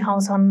मोह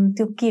देखाउँछन्,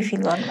 त्यो के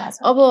फिल गर्नु भएको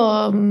छ?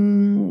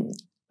 अब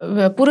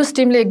पुरुष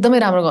टिमले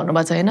एकदमै राम्रो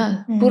गर्नुभएको छ होइन।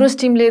 पुरुष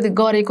टिमले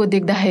गरेको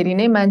देख्दाखेरि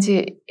नै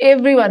मान्छे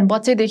एभ्री वान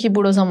बच्चैदेखि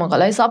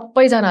बुढोसम्मकोलाई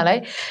सबैजनालाई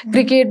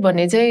क्रिकेट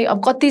भन्ने चाहिँ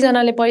अब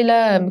कतिजनाले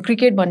पहिला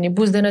क्रिकेट भन्ने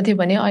बुझ्दैन थियो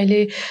भने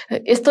अहिले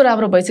यस्तो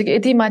राम्रो भइसक्यो,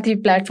 यति माथि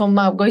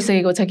प्लेटफर्ममा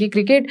गइसकेको छ कि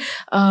क्रिकेट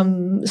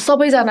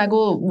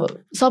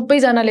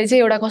सबैजनाले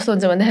चाहिँ एउटा कस्तो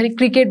हुन्छ भन्दाखेरि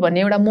क्रिकेट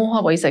भन्ने एउटा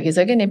मोह भइसकेको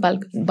छ कि नेपाल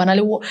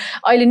भन्नाले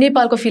अहिले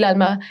नेपालको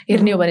फिलहालमा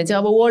हेर्ने हो भने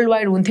चाहिँ अब वर्ल्ड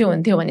वाइड हुन्थ्यो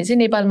भने चाहिँ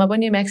नेपालमा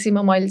पनि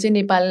म्याक्सिमम अहिले चाहिँ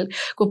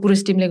नेपालको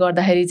पुरुष टिमले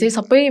गर्दाखेरि चाहिँ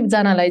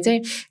सबैजनालाई चाहिँ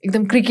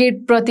एकदम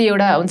क्रिकेट प्रति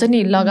एउटा हुन्छ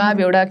नि लगाव,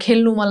 एउटा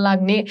खेल्नु मन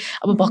लाग्ने,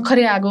 अब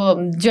भर्खरै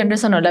आएको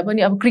जेनेरेसनहरूलाई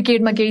पनि अब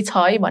क्रिकेटमा केही छ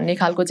है भन्ने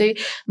खालको चाहिँ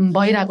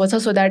भइरहेको छ।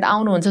 सो द्याट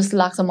आउनुहुन्छ जस्तो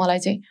लाग्छ मलाई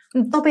चाहिँ।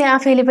 तपाईँ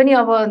आफैले पनि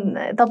अब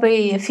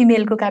तपाईँ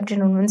फिमेलको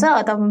क्याप्टेन हुनुहुन्छ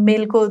अथवा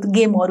मेलको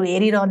गेमहरू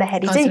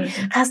हेरिरहँदाखेरि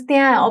चाहिँ खास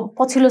त्यहाँ अब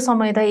पछिल्लो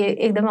समय त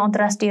एकदमै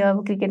अन्तर्राष्ट्रिय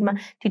क्रिकेटमा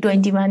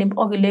T20मा अनि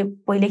अघिल्लै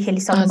पहिले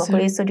खेलिसक्नु भएको,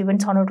 यसचोटि पनि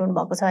छनौट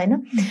हुनुभएको छ होइन।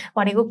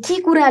 भनेको के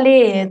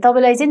कुराले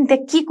तपाईँलाई चाहिँ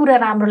त्यहाँ के कुरा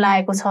राम्रो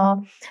लागेको छ,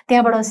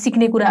 त्यहाँबाट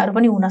सिक्ने कुराहरू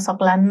पनि हुन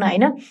सक्लान्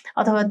होइन,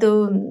 अथवा त्यो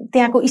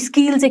त्यहाँको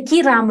स्किल चाहिँ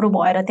के राम्रो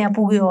भएर त्यहाँ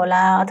पुग्यो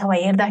होला, अथवा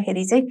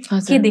हेर्दाखेरि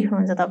चाहिँ के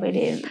देख्नुहुन्छ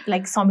तपाईँले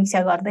लाइक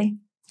समीक्षा गर्दै?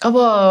 अब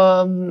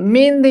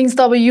मेन थिङ्स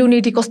त अब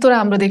युनिटी कस्तो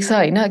राम्रो देख्छ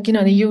होइन,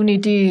 किनभने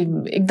युनिटी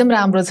एकदम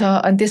राम्रो छ।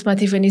 अनि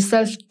त्यसमाथि पनि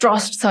सेल्फ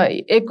ट्रस्ट छ,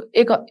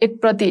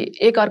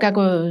 एक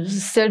अर्काको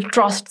सेल्फ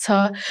ट्रस्ट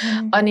छ।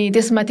 अनि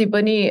त्यसमाथि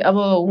पनि अब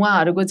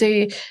उहाँहरूको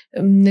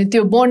चाहिँ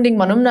त्यो बन्डिङ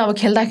भनौँ न, अब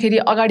खेल्दाखेरि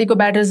अगाडिको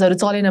ब्याटर्सहरू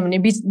चलेन भने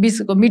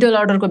बिचको मिडल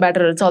अर्डरको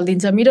ब्याटरहरू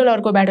चलिदिन्छ, मिडल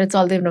अर्डरको ब्याटर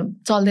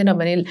चल्दैन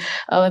भने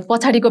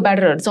पछाडिको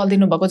ब्याटरहरू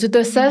चलिदिनु भएको छ।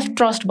 त्यो सेल्फ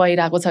ट्रस्ट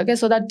भइरहेको छ क्या।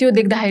 सो द्याट त्यो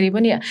देख्दाखेरि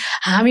पनि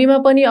हामीमा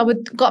पनि अब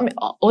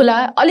होला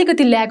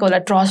अलिकति ल्याक होला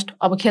ट्रस्ट,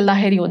 अब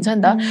खेल्दाखेरि हुन्छ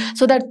नि त।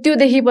 सो द्याट त्यो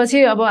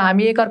देखेपछि अब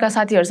हामी एकअर्का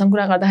साथीहरूसँग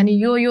कुरा गर्दाखेरि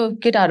यो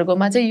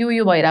केटाहरूकोमा चाहिँ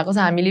यो भइरहेको छ,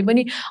 हामीले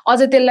पनि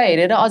अझ त्यसलाई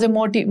हेरेर अझ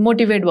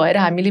मोटिभेट भएर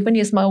हामीले पनि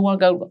यसमा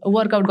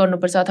वर्कआउट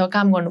गर्नुपर्छ अथवा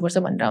काम गर्नुपर्छ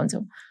भनेर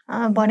आउँछौँ।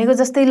 भनेको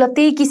जस्तै ल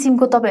त्यही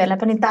किसिमको तपाईँहरूलाई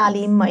पनि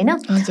तालिम होइन,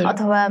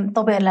 अथवा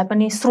तपाईँहरूलाई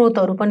पनि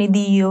स्रोतहरू पनि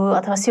दिइयो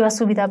अथवा सेवा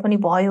सुविधा पनि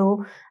भयो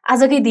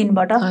आजकै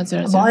दिनबाट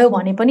भयो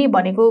भने पनि,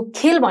 भनेको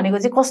खेल भनेको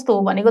चाहिँ कस्तो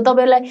हो भनेको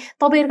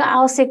तपाईँहरूको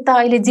आवश्यकता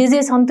अहिले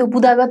जे छन् त्यो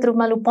बुदागत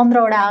रूपमा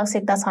 15वटा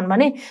आवश्यकता छन्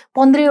भने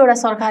 15वटा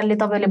सरकारले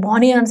तपाईँले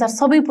भनेअनुसार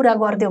सबै पुरा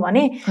गरिदियो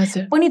भने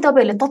पनि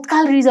तपाईँहरूले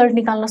तत्काल रिजल्ट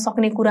निकाल्न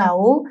सक्ने कुरा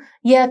हो,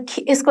 या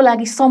यसको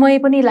लागि समय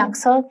पनि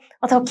लाग्छ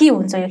अथवा के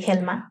हुन्छ यो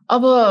खेलमा?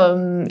 अब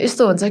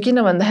यस्तो हुन्छ,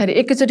 किन भन्दाखेरि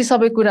एकैचोटि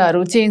सबै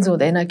कुराहरू चेन्ज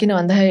हुँदैन। किन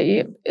भन्दाखेरि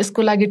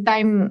यसको लागि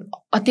टाइम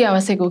अति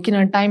आवश्यक हो,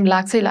 किनभने टाइम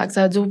लाग्छ।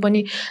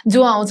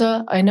 जो आउँछ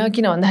होइन,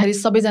 किन भन्दाखेरि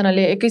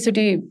सबैजनाले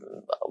एकैचोटि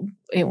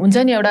हुन्छ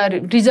नि एउटा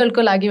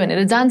रिजल्टको लागि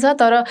भनेर जान्छ,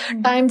 तर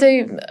टाइम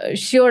चाहिँ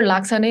स्योर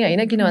लाग्छ नै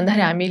होइन। किन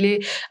भन्दाखेरि हामीले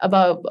अब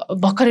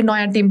भर्खरै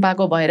नयाँ टिम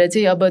पाएको भएर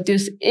चाहिँ अब त्यो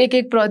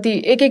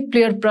एक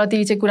प्लेयर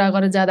प्रति चाहिँ कुरा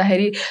गर्न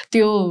जाँदाखेरि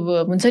त्यो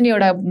हुन्छ नि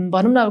एउटा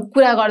भनौँ न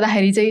कुरा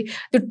गर्दाखेरि चाहिँ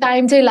त्यो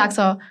टाइम चाहिँ लाग्छ।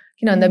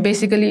 किन भन्दा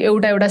बेसिकली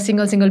एउटा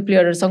सिङ्गल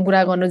प्लेयरहरूसँग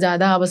कुरा गर्नु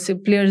जाँदा अब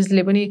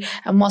प्लेयर्सले पनि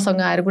मसँग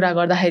आएर कुरा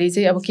गर्दाखेरि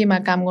चाहिँ अब केमा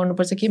काम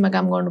गर्नुपर्छ केमा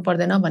काम गर्नु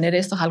पर्दैन भनेर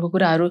यस्तो खालको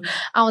कुराहरू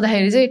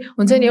आउँदाखेरि चाहिँ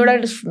हुन्छ नि एउटा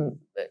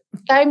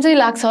टाइम चाहिँ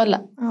लाग्छ।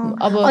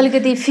 अब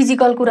अलिकति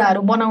फिजिकल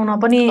कुराहरू बनाउन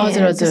पनि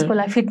त्यसको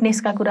लागि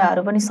फिटनेसका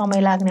कुराहरू पनि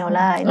समय लाग्ने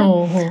होला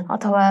होइन,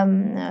 अथवा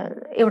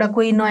एउटा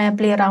कोही नयाँ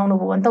प्लेयर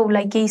आउनुभयो भने त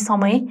उसलाई केही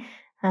समय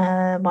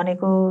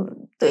भनेको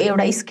त्यो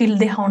एउटा स्किल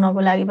देखाउनको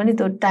लागि पनि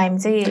त्यो टाइम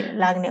चाहिँ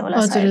लाग्ने होला।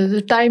 हजुर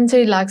टाइम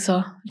चाहिँ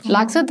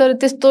लाग्छ तर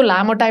त्यस्तो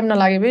लामो टाइम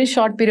नलागे पनि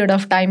सर्ट पिरियड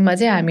अफ टाइममा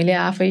चाहिँ हामीले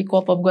आफै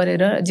कोप अप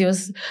गरेर जे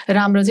होस्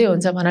राम्रो चाहिँ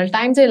हुन्छ भनेर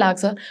टाइम चाहिँ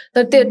लाग्छ।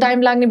 तर त्यो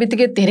टाइम लाग्ने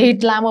बित्तिकै धेरै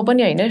लामो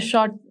पनि होइन,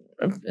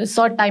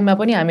 सर्ट टाइममा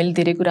पनि हामीले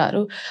धेरै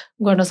कुराहरू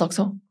गर्न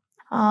सक्छौँ।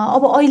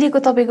 अब अहिलेको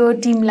तपाईँको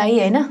टिमलाई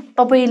होइन,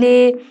 तपाईँले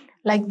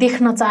लाइक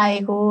देख्न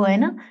चाहेको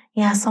होइन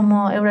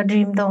यहाँसम्म एउटा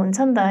ड्रिम त हुन्छ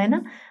नि त होइन,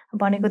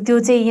 भनेको त्यो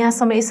चाहिँ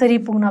यहाँसम्म यसरी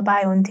पुग्न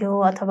पाए हुन्थ्यो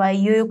अथवा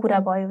यो कुरा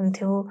भयो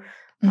हुन्थ्यो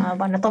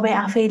भनेर तपाईँ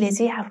आफैले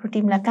चाहिँ आफ्नो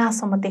टिमलाई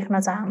कहाँसम्म देख्न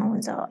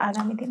चाहनुहुन्छ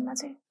आगामी दिनमा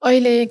चाहिँ?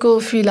 अहिलेको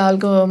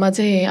फिलहालकोमा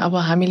चाहिँ अब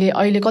हामीले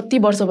अहिले कति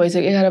वर्ष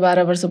भइसक्यो,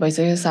 11-12 वर्ष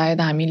भइसक्यो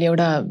सायद हामीले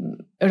एउटा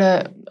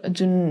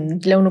जुन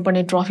ल्याउनु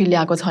पर्ने ट्रफी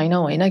ल्याएको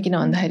छैनौँ होइन। किन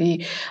भन्दाखेरि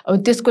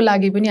अब त्यसको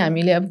लागि पनि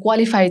हामीले अब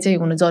क्वालिफाई चाहिँ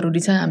हुनु जरुरी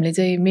छ। हामीले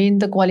चाहिँ मेन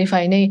त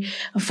क्वालिफाई नै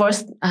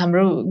फर्स्ट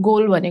हाम्रो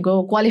गोल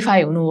भनेको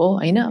क्वालिफाई हुनु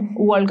हो होइन।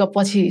 वर्ल्ड कप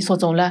पछि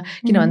सोचौँला,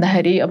 किन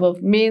भन्दाखेरि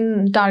अब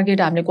मेन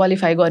टार्गेट हामीले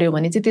क्वालिफाई गर्यो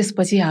भने चाहिँ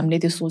त्यसपछि हामीले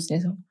त्यो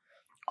सोच्नेछौँ।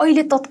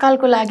 अहिले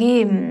तत्कालको लागि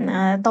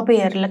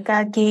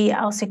तपाईँहरूका केही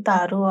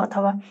आवश्यकताहरू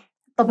अथवा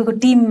तपाईँको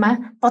टिममा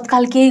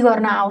तत्काल केही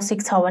गर्न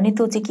आवश्यक छ भने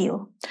त्यो चाहिँ के हो?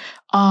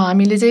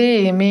 हामीले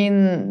चाहिँ मेन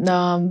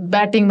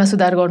ब्याटिङमा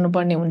सुधार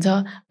गर्नुपर्ने हुन्छ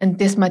अनि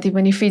त्यसमाथि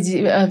पनि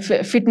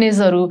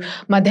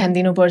फिटनेसहरूमा ध्यान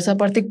दिनुपर्छ।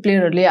 प्रत्येक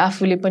प्लेयरहरूले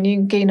आफूले पनि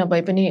केही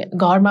नभए पनि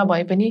घरमा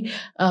भए पनि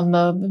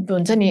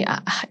हुन्छ नि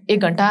 1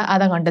 घन्टा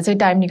आधा घन्टा चाहिँ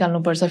टाइम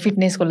निकाल्नुपर्छ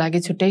फिटनेसको लागि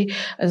छुट्टै,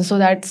 सो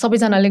द्याट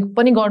सबैजनाले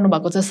पनि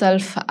गर्नुभएको छ,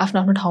 सेल्फ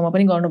आफ्नो ठाउँमा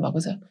पनि गर्नुभएको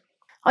छ।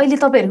 अहिले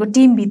तपाईँहरूको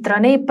टिमभित्र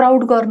नै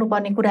प्राउड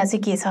गर्नुपर्ने कुरा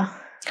चाहिँ के छ?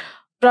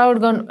 प्राउड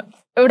गर्नु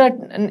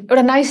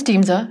एउटा नाइस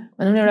टिम छ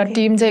भनौँ न, एउटा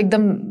टिम चाहिँ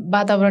एकदम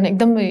वातावरण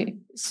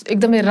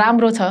एकदमै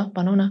राम्रो छ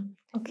भनौँ न।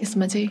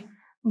 यसमा चाहिँ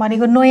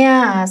भनेको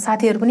नयाँ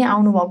साथीहरू पनि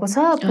आउनुभएको छ,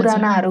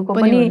 पुरानाहरूको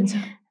पनि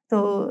त्यो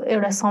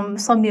एउटा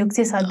संयोग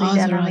चाहिँ छ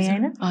दुईजनाले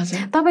होइन।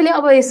 तपाईँले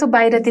अब यसो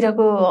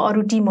बाहिरतिरको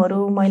अरू टिमहरू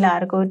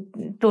महिलाहरूको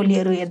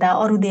टोलीहरू हेर्दा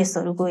अरू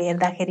देशहरूको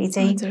हेर्दाखेरि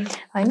चाहिँ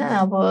होइन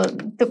अब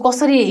त्यो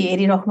कसरी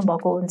हेरिराख्नु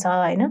भएको हुन्छ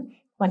होइन,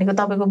 भनेको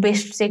तपाईँको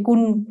बेस्ट चाहिँ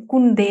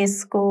कुन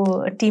देशको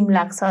टिम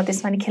लाग्छ,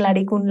 त्यसमा नि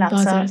खेलाडी कुन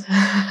लाग्छ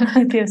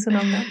त्यो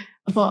सुनाउँ न।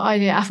 अब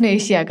अहिले आफ्नो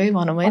एसियाकै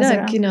भनौँ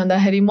होइन, किन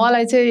भन्दाखेरि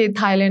मलाई चाहिँ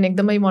थाइल्यान्ड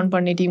एकदमै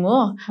मनपर्ने टिम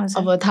हो।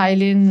 अब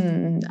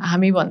थाइल्यान्ड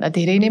हामीभन्दा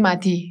धेरै नै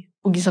माथि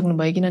पुगिसक्नु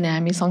भयो, किनभने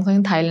हामी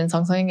सँगसँगै थाइल्यान्ड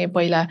सँगसँगै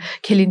पहिला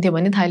खेलिन्थ्यो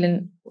भने थाइल्यान्ड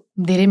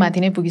धेरै माथि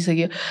नै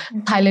पुगिसक्यो।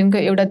 थाइल्यान्डको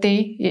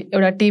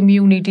एउटा टिम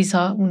युनिटी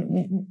छ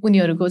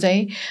उनीहरूको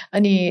चाहिँ,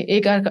 अनि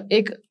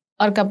एक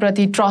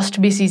अर्काप्रति ट्रस्ट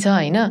बेसी छ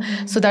होइन।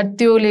 सो द्याट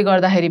त्योले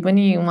गर्दाखेरि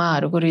पनि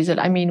उहाँहरूको रिजल्ट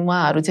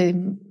उहाँहरू चाहिँ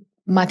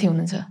माथि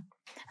हुनुहुन्छ।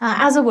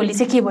 आजभोलि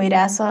चाहिँ के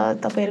भइरहेछ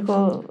तपाईहरुको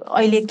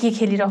अहिले के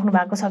खेलिराख्नु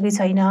भएको छ कि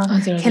छैन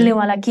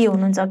खेल्नेवाला के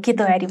हुनुहुन्छ के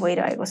तयारी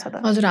भइरहेको छ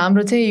त हजुर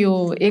हाम्रो चाहिँ यो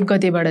 1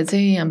 गतेबाट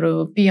चाहिँ हाम्रो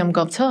पीएम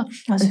कप छ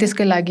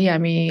त्यसकै लागि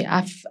हामी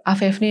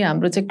आफै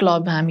हाम्रो चाहिँ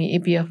क्लब हामी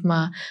एपीएफ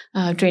मा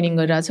ट्रेनिङ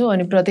गरिरहेको छौं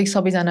अनि प्रत्येक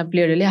सबैजना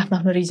प्लेयरले आफ्नो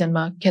आफ्नो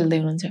रिजनमा खेल्दै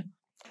हुनुहुन्छ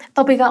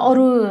तपाईका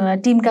अरु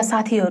टिमका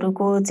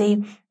साथीहरुको चाहिँ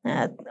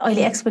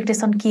अहिले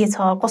एक्सपेक्टेसन के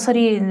छ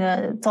कसरी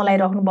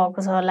चलाइराख्नु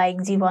भएको छ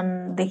लाइक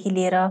जीवनदेखि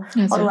लिएर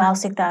अरु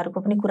आवश्यकताहरुको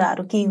पनि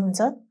कुराहरु के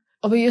हुन्छ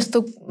अब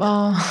यस्तो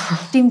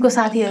टिमको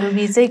साथीहरु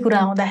बीच चाहिँ कुरा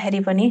आउँदाखेरि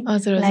पनि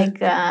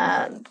लाइक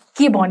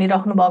के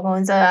भनिराख्नु भएको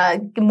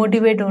हुन्छ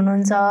मोटिभेट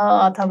हुनुहुन्छ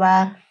अथवा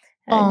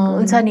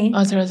हुन्छ नि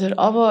हजुर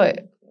अब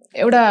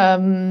एउटा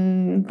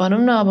भनौं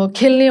न अब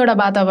खेल्ने एउटा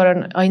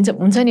वातावरण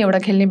हुन्छ नि एउटा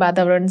खेल्ने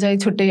वातावरण चाहिँ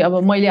छुट्टै अब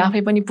मैले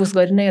आफै पनि पुश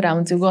गरि नै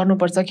रहन्छु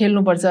गर्नुपर्छ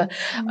खेल्नुपर्छ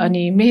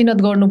अनि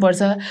मेहनत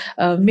गर्नुपर्छ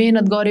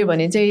मेहनत गर्यो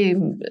भने चाहिँ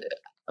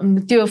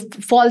त्यो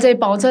फल चाहिँ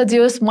पाउँछ जे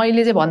होस्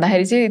मैले चाहिँ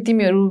भन्दाखेरि चाहिँ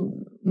तिमीहरू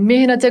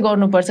मेहनत चाहिँ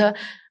गर्नुपर्छ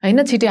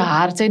हैन छिटै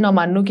हार चाहिँ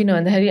नमान्नु किन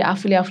भन्दाखेरि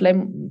आफूले आफूलाई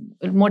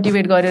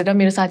मोटिभेट गरेर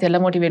मेरो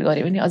साथीहरुलाई मोटिभेट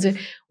गर्यो भने अझै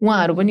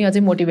उहाँहरु पनि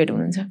अझै मोटिभेट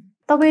हुनुहुन्छ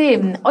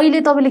अहिले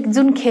तपाईले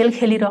जुन खेल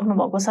खेलिराख्नु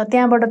भएको छ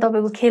त्यहाँबाट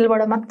तपाईको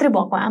खेलबाट मात्रै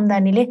भएको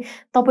आम्दानीले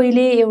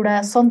तपाईले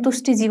एउटा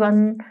सन्तुष्टि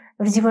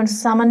जीवन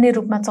सामान्य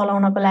रूपमा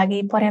चलाउनको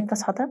लागि पर्याप्त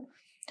छ त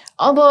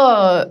अब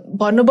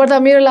भन्नुपर्दा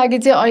मेरो लागि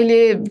चाहिँ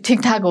अहिले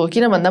ठीकठाक हो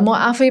किन भन्दा म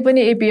आफै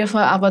पनि एपीएफ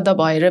मा आबद्ध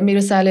भएर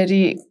मेरो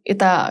स्यालेरी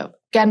यता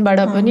क्यानबाट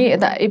पनि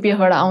यता एपीएफ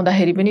बाट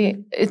आउँदाखेरि पनि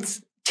इट्स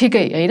ठिकै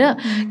हैन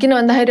किन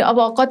भन्दाखेरि अब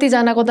कति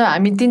जनाको त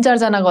हामी 3-4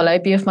 जनाको होला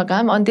एपीएफ मा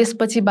काम अनि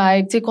त्यसपछि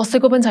बाहेक चाहिँ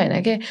कसैको पनि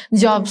छैन के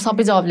जब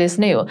सबै जबलेस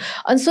नै हो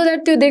अनि सो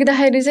दैट त्यो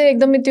देख्दाखेरि चाहिँ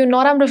एकदमै त्यो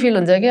नराम्रो फिल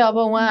हुन्छ के अब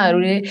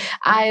उहाँहरुले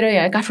आएर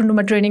यहाँ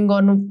काठमाडौँमा ट्रेनिङ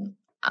गर्नु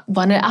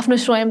भने आफ्नो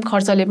स्वयं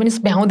खर्चले पनि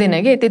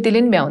भ्याउँदैन के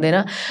त्यतिले पनि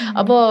भ्याउँदैन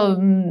अब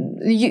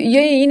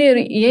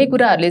यही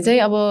कुराहरुले चाहिँ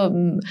अब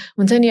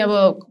हुन्छ नि अब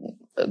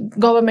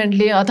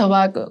गभर्नमेन्टले अथवा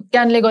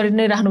क्यानले गरि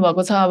नै राख्नु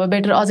भएको छ अब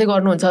बेटर अझै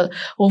गर्नुहुन्छ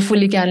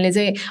होपफुली क्यानले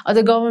चाहिँ अझ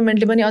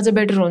गभर्नमेन्टले पनि अझ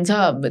बेटर हुन्छ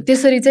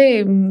त्यसरी चाहिँ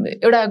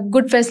एउटा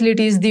गुड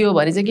फेसिलिटिज दियो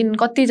भने चाहिँ किन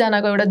कति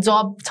जनाको एउटा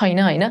जब छैन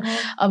हैन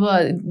अब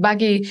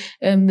बाकी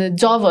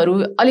जबहरु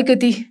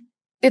अलिकति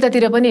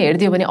त्यतातिर पनि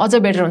हेर्दियो भने अझ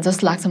बेटर हुन्छ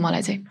जस्तो लाग्छ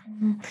मलाई चाहिँ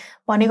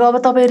भनेको अब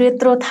तपाईहरु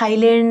यत्रो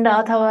थाइल्यान्ड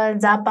अथवा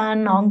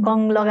जापान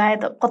हङकङ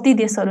लगायत कति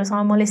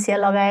देशहरुसँग मलेसिया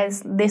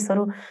लगायत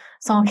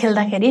देशहरुसँग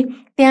खेल्दाखेरि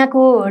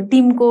त्यहाँको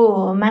टिमको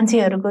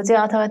मान्छेहरुको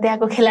चाहिँ अथवा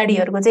त्यहाँको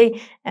खेलाडीहरुको चाहिँ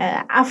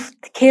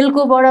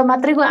खेलकोबाट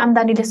मात्रैको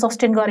आम्दानीले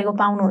सस्टेन गरेको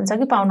पाउनुहुन्छ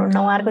कि पाउनुहुन्न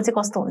उहाँहरुको चाहिँ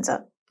कस्तो हुन्छ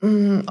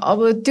अब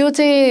त्यो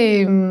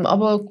चाहिँ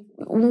अब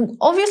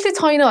obviously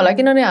छैन होला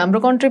किनभने हाम्रो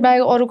कन्ट्री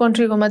बाहेक अरु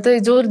कन्ट्रीकोमा चाहिँ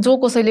जो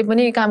कसैले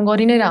पनि काम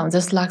गरि नै रहन्छ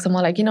जस्तो लाग्छ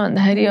मलाई किन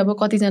भन्दाखेरि अब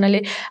कति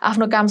जनाले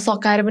आफ्नो काम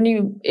सकाएर पनि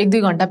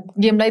 1-2 घण्टा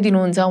गेमलाई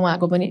दिनुहुन्छ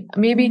उहाँको पनि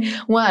मेबी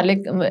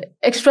उहाँहरुले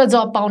एक्स्ट्रा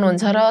जब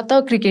पाउनुहुन्छ र त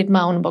क्रिकेटमा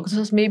आउनु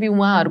भएको छ मेबी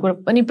उहाँहरुको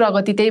पनि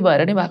प्रगति त्यही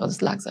भएर नै भएको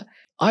जस्तो लाग्छ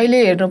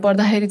अहिले हेर्नु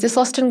पर्दाखेरि चाहिँ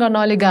सस्टेन गर्न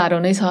अलि गाह्रो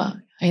नै छ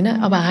हैन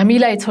अब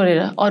हामीलाई छोडेर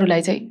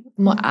अरुलाई चाहिँ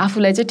म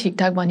आफूलाई चाहिँ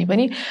ठीकठाक भनि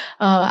पनि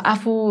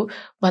आफू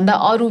भन्दा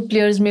अरु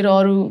प्लेयर्स मेरो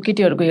अरु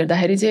केटीहरुको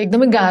हेर्दाखेरि चाहिँ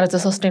एकदमै गाह्रो छ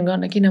सस्टेन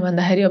गर्न किन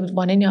भन्दाखेरि अब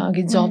भने नि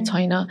अघि जब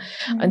छैन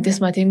अनि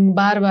त्यसमाथि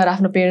बारबार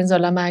आफ्नो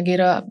पेरेन्ट्सहरुलाई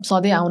मागेर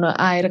सधैं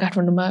आएर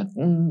काठमाडौँमा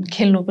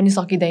खेल्नु पनि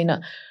सकिदैन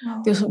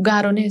त्यो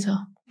गाह्रो नै छ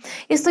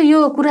यस्तो यो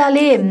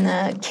कुराले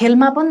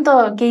खेलमा पनि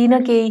त केही न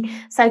केही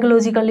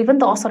साइकोलोजिकली पनि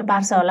त असर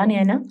पार्छ होला नि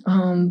हैन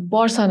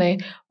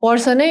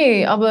पर्छ नै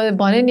अब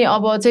भने नि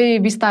अब चाहिँ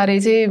बिस्तारै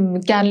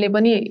चाहिँ क्यानले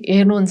पनि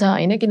हेर्नुहुन्छ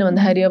हैन किन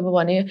भन्दाखेरि अब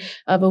भने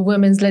अब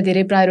वुमेन्सलाई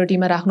धेरै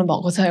प्रायोरिटीमा राख्नु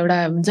भएको छ एउटा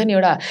हुन्छ नि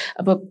एउटा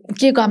अब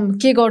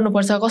के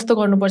गर्नुपर्छ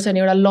कस्तो गर्नुपर्छ नि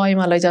एउटा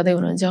लयमा लैजादै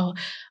हुनुहुन्छ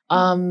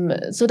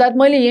सो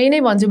दैट मैले यही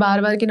नै भन्छु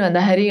बारबार किन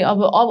भन्दाखेरि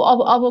अब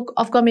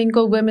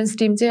अपकमिङको वुमेन्स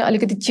टिम चाहिँ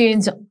अलिकति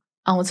चेन्ज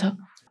आउँछ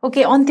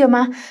ओके अन्त्यमा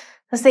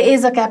जस्तै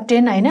एज अ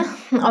क्याप्टेन हैन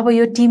अब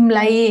यो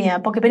टिमलाई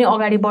पक्कै पनि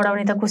अगाडि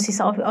बढाउने त कोसिस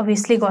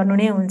अभियसली गर्नु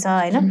नै हुन्छ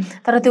हैन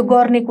तर त्यो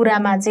गर्ने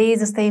कुरामा चाहिँ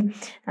जस्तै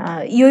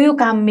यो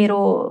काम मेरो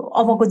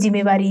अबको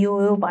जिम्मेवारी यो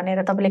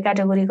भनेर तपाईले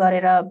क्याटेगोरी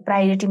गरेर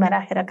प्रायोरिटीमा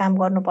राखेर काम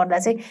गर्नु पर्दा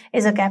चाहिँ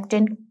एज अ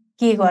क्याप्टेन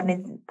के गर्ने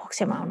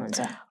पक्षमा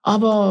हुनुहुन्छ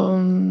अब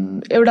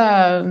एउटा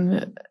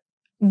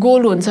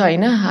गोल हुन्छ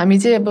हैन हामी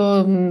चाहिँ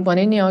अब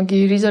भने नि अघि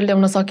रिजल्ट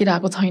ल्याउन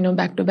सकिरहेको छैनौं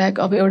ब्याक टु ब्याक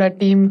अब एउटा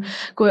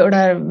टिमको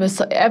एउटा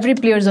एभ्री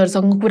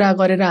प्लेयर्सहरुसँग कुरा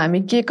गरेर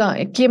हामी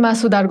केमा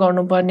सुधार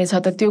गर्नुपर्ने छ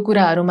त त्यो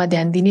कुराहरुमा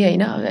ध्यान दिने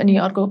हैन अनि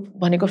अर्को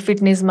भनेको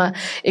फिटनेसमा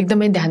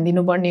एकदमै ध्यान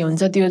दिनुपर्ने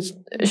हुन्छ त्यो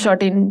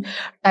सर्टेन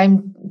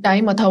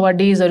टाइम अथवा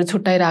डेजहरु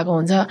छुट्टाइराको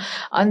हुन्छ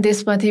अनि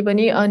त्यसपछि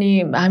पनि अनि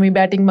हामी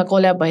ब्याटिङमा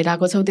कोल्याब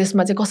भइराको छौं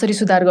त्यसमा चाहिँ कसरी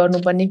सुधार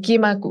गर्नुपर्ने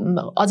केमा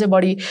अझै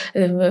बढी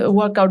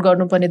वर्कआउट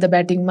गर्नुपर्ने त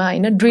ब्याटिङमा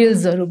हैन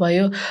ड्रिल्सहरु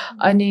भयो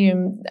अनि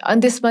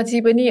त्यसपछि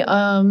पनि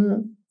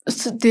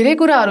धेरै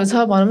कुराहरु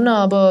छ भनौं न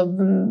अब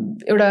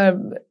एउटा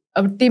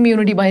अब टिम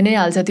युनिटी भइ नै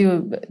हाल्छ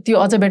त्यो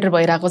अझ बेटर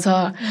भइराको छ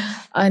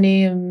अनि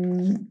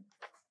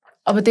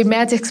अब त्यो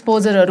म्याच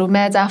एक्सपोजरहरु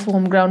म्याच आफू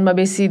होम ग्राउन्डमा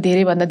बेसी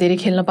धेरै भन्दा धेरै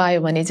खेल्न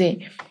पायो भने चाहिँ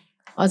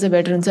अझ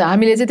बेटर हुन्छ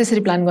हामीले चाहिँ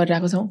त्यसरी प्लान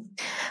गरिराको छौं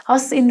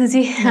हस्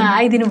इन्दुजी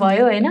आइदिनु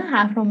भयो होइन,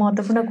 आफ्नो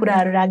महत्त्वपूर्ण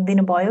कुराहरू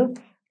राखिदिनु भयो।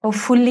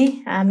 फुल्ली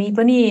हामी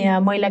पनि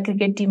महिला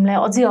क्रिकेट टिमलाई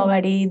अझै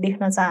अगाडि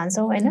देख्न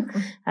चाहन्छौँ होइन।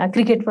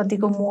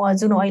 क्रिकेटप्रतिको मोह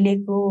जुन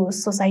अहिलेको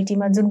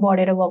सोसाइटीमा जुन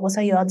बढेर गएको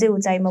छ यो अझै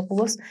उचाइमा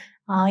पुगोस्।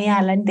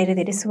 यहाँहरूलाई पनि धेरै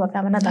धेरै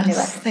शुभकामना,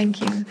 धन्यवाद। Thank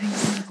you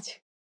so much.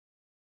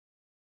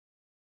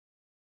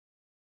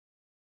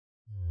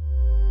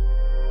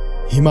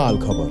 हिमाल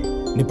खबर,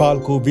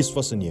 नेपालको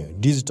विश्वसनीय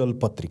डिजिटल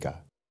पत्रिका।